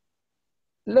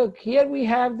 Look, here we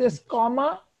have this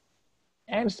comma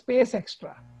and space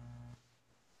extra.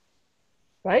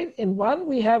 Right? In one,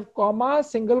 we have comma,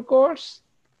 single quotes,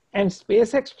 and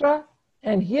space extra.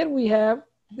 And here we have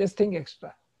this thing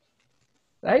extra.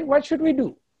 Right? What should we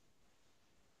do?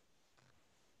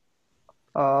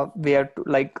 We have to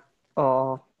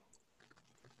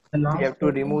The we last have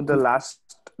to remove the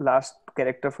last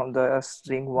character from the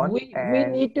string one, We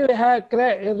and need to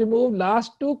remove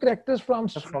last two characters from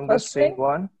from the first string string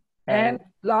one and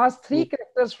last three two.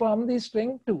 characters from the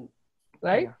string 2,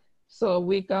 right? Yeah. So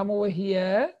we come over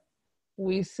here,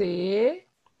 we say,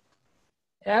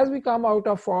 as we come out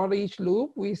of for each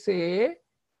loop, we say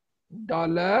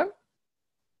 $SQL1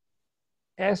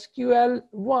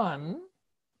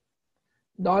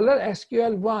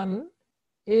 $SQL1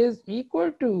 is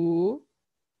equal to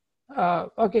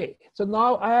okay, so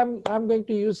now I'm going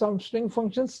to use some string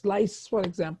function slice, for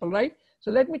example, right?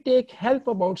 So let me take help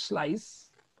about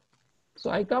slice. So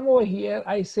I come over here,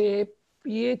 I say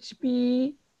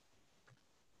PHP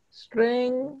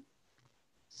string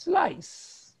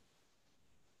slice.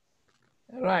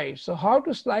 Right, so how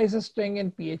to slice a string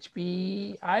in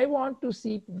PHP? I don't want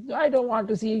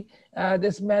to see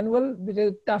this manual, which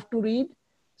is tough to read.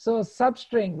 So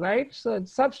substring, right? So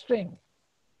it's substring.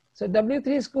 So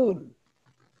W3 school.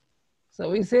 So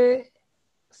we say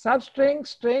substring,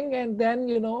 string, and then,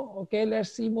 okay,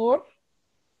 let's see more.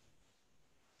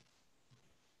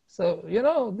 So,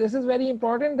 this is very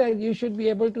important that you should be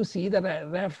able to see the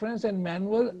reference and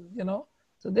manual,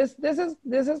 So this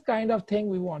is kind of thing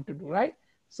we want to do, right?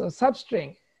 So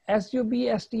substring,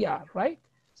 SUBSTR, right?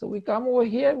 So we come over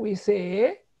here, we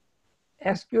say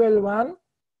SQL1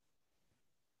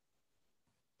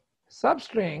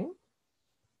 substring,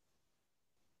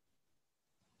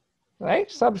 right?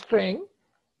 Substring,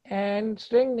 and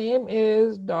string name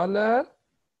is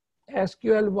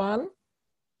 $SQL1,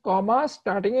 comma,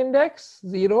 starting index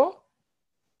 0.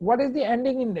 What is the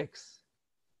ending index?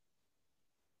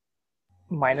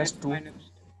 -2.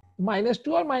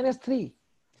 -2 or -3?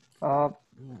 -1,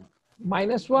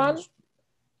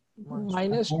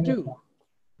 -2.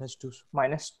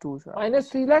 -2, sir.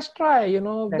 -3, let's try.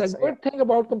 The good thing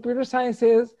about computer science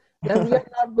is that we are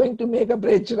not going to make a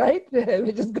bridge, right?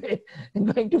 Which is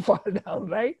going to fall down,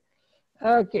 right?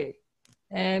 Okay.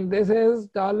 And this is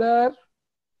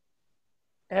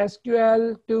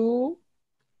 $SQL2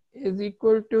 is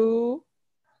equal to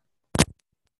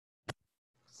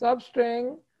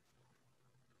substring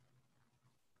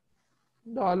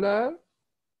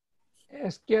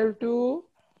 $SQL2,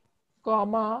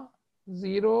 comma,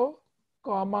 0,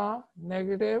 comma,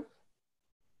 -4.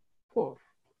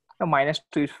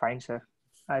 -2 is fine, sir.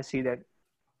 I see that.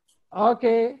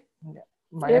 Okay. Yeah.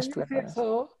 If -2 we and say minus.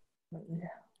 so, Yeah.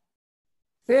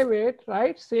 save it,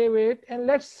 right? Save it, and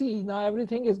let's see. Now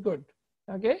everything is good.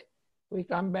 Okay. We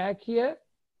come back here.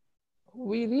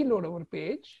 We reload our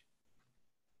page.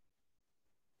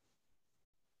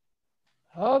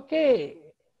 Okay.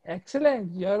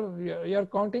 Excellent. Your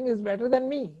counting is better than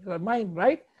mine,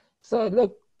 right? So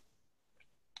look,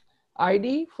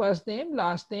 ID, first name,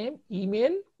 last name,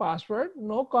 email, password,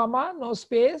 no comma, no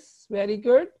space, very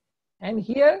good. And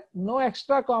here, no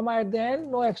extra comma at the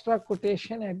end, no extra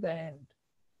quotation at the end.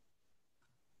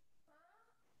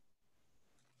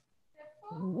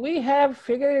 We have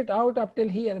figured it out up till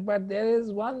here, but there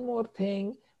is one more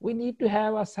thing. We need to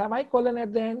have a semicolon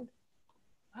at the end.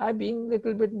 I'm being a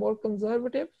little bit more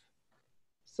conservative.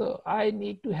 So I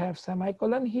need to have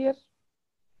semicolon here.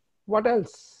 What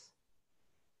else?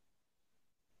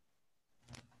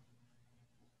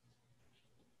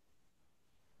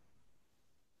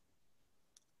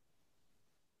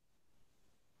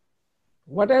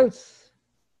 What else?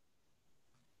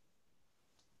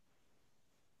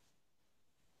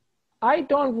 I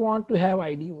don't want to have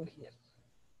ID over here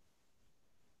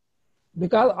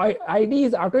because ID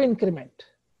is auto increment,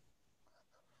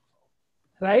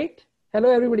 right? Hello,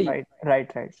 everybody.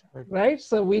 Right.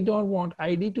 So we don't want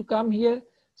ID to come here.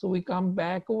 So we come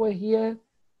back over here.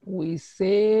 We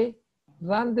say,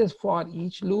 run this for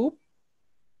each loop.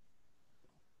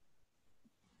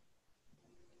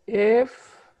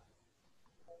 If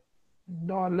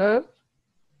dollar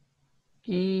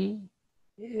key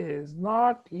is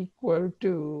not equal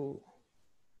to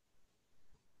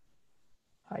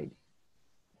ID.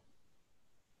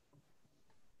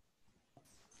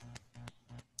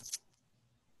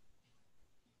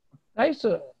 Right,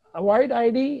 so avoid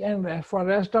ID, and for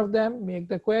rest of them make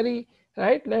the query.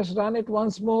 Right, let's run it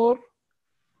once more.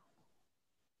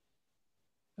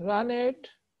 Run it,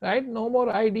 right, no more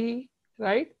ID,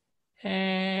 right,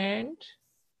 and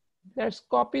let's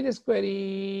copy this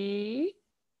query,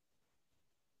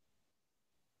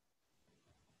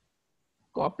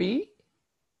 copy,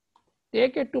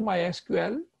 take it to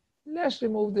MySQL. Let's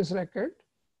remove this record.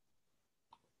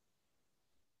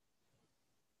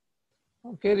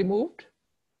 Okay, removed.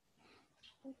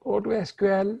 Go to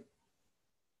SQL,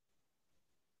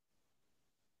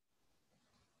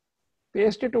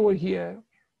 paste it over here,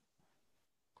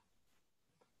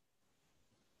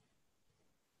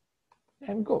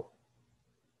 and go.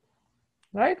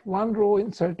 Right, one row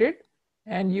inserted,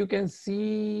 and you can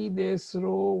see this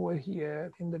row over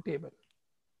here in the table.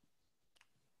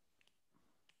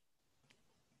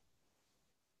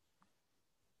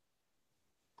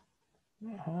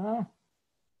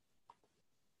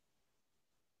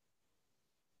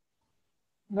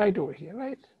 Right over here,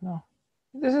 right? No,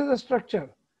 this is the structure.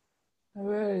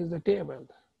 Where is the table?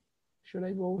 Should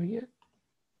I go over here?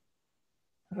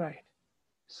 Right.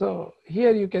 So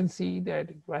here you can see that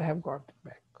I have got it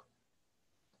back.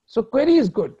 So query is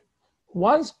good.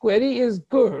 Once query is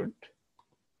good,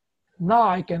 now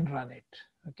I can run it.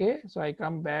 Okay, so I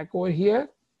come back over here.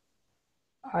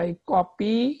 I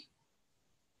copy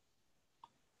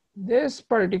this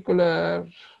particular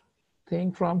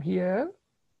thing from here.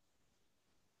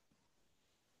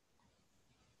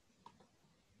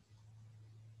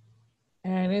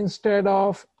 And instead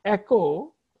of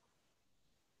echo,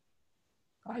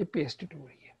 I paste it over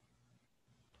here.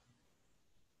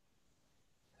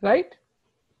 Right?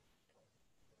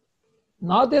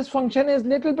 Now this function is a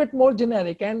little bit more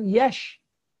generic, and yes,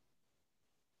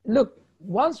 look,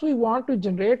 once we want to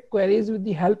generate queries with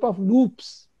the help of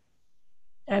loops,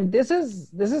 and this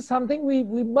is something we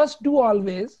must do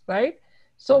always, right?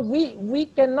 So we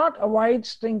cannot avoid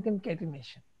string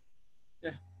concatenation.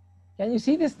 Yeah. Can you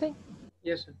see this thing?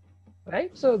 Yes, sir.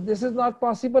 Right, so this is not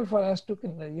possible for us to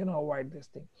avoid this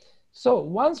thing. So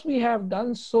once we have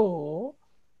done so,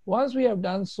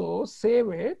 save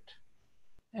it,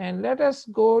 and let us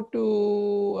go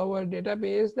to our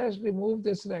database. Let's remove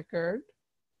this record.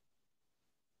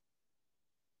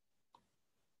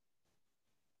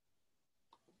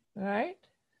 Right,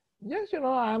 just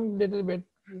I'm little bit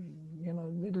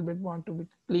want to be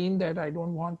clean, that I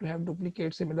don't want to have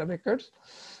duplicate similar records.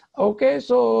 Okay,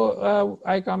 so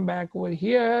I come back over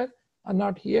here,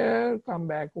 not here, come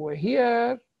back over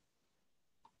here,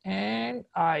 and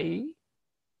I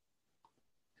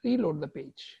reload the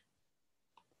page.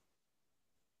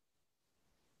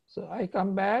 So I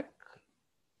come back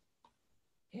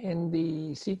in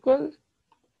the SQL,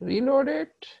 reload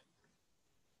it,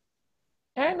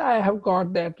 and I have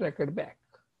got that record back.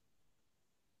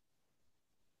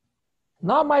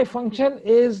 Now my function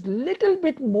is little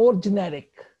bit more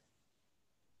generic,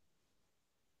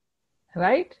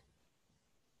 right?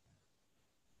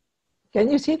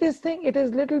 Can you see this thing? It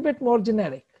is little bit more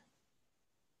generic.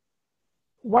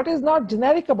 What is not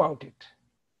generic about it?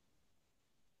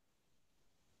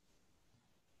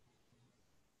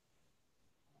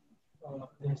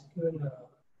 The SQL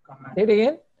command. Say it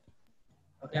again.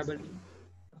 Yeah, but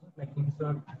Like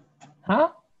insert. Huh?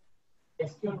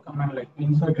 SQL command, like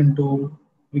insert into,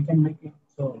 we can make it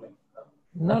so like.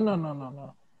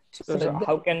 No. So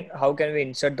how can we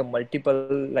insert the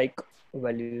multiple like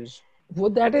values? Well,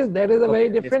 that is a very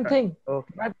different thing.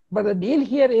 Okay. But the deal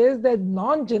here is that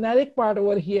non-generic part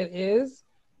over here is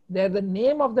that the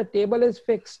name of the table is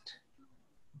fixed.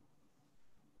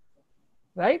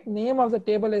 Right? Name of the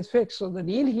table is fixed. So the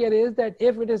deal here is that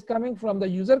if it is coming from the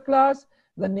user class,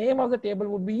 the name of the table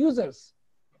would be users.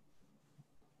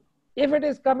 If it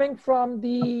is coming from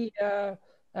the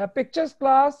pictures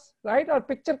class, right, or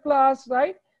picture class,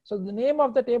 right, so the name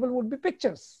of the table would be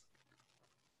pictures.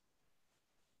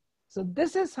 So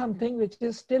this is something which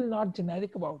is still not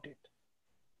generic about it.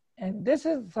 And this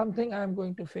is something I'm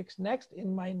going to fix next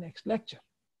in my next lecture,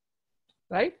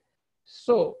 right?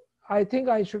 So I think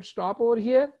I should stop over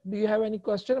here. Do you have any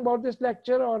question about this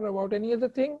lecture or about any other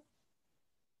thing?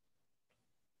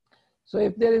 So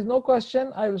if there is no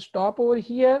question, I will stop over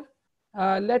here.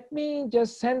 Let me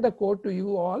just send the code to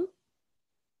you all.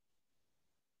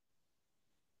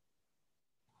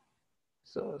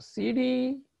 So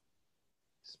cd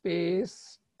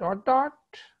space ...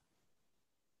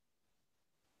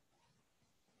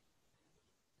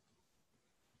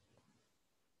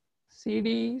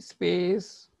 CD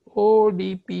space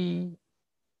ODP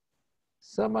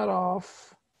summer of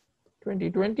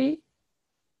 2020.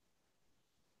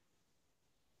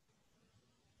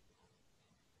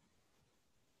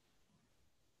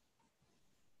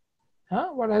 Huh?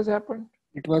 What has happened?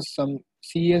 It was some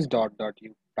CS dot dot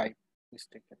you type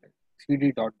mistakenly.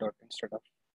 CD dot dot instead of.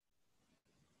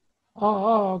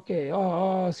 Oh, okay.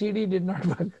 Oh, CD did not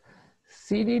work.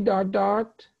 CD dot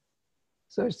dot.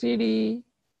 So CD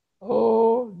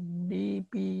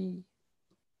ODP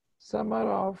summer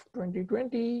of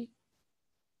 2020,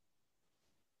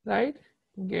 right?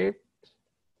 Get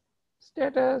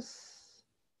status,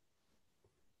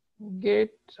 get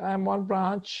I'm on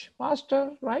branch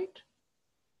master, right?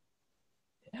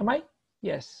 Am I?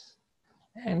 Yes.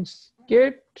 And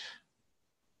get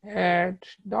add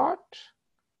dot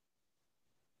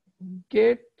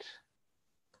get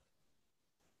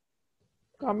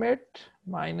commit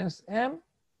minus M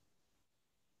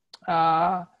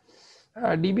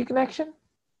DB connection.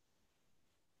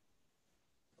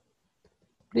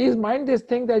 Please mind this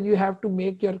thing that you have to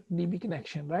make your DB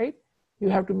connection, right? You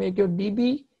have to make your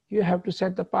DB, you have to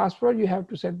set the password, you have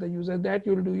to set the user. That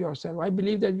you'll do yourself. I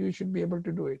believe that you should be able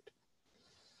to do it.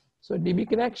 So DB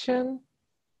connection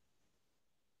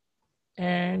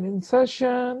and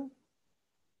insertion,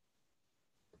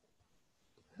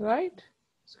 right?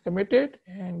 So committed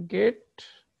and get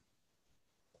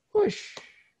push.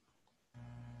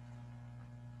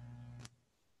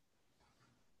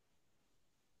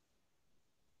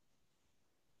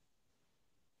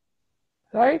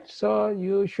 Right? So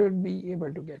you should be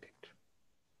able to get it.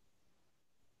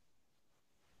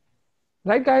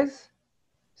 Right, guys?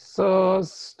 So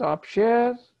stop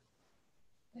share.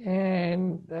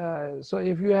 And so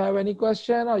if you have any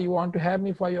question or you want to have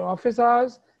me for your office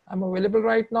hours, I'm available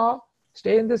right now.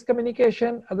 Stay in this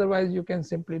communication. Otherwise, you can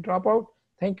simply drop out.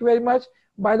 Thank you very much.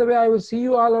 By the way, I will see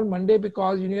you all on Monday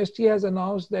because university has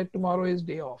announced that tomorrow is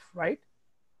day off, right?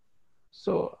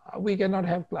 So we cannot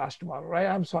have class tomorrow, right?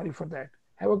 I'm sorry for that.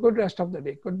 Have a good rest of the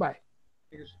day. Goodbye.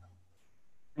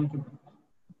 Thank you.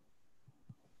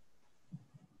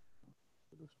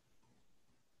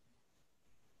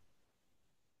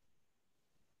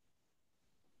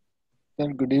 Sir,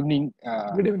 good evening.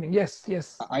 Good evening. Yes,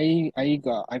 yes. I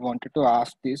wanted to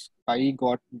ask this. I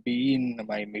got B in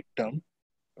my midterm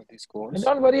for this course. And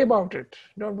don't worry about it.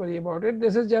 Don't worry about it.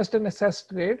 This is just an assessed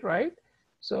grade, right?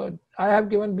 So I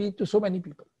have given B to so many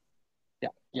people.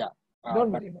 Yeah.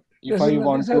 Don't worry about it. If I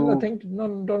want to,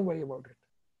 no, don't worry about it.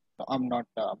 I'm not.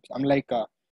 I'm like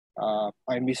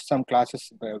I missed some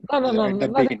classes No, at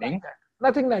the beginning.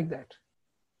 Nothing like that.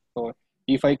 So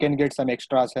if I can get some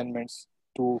extra assignments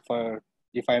too, for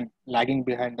if I'm lagging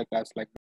behind the class like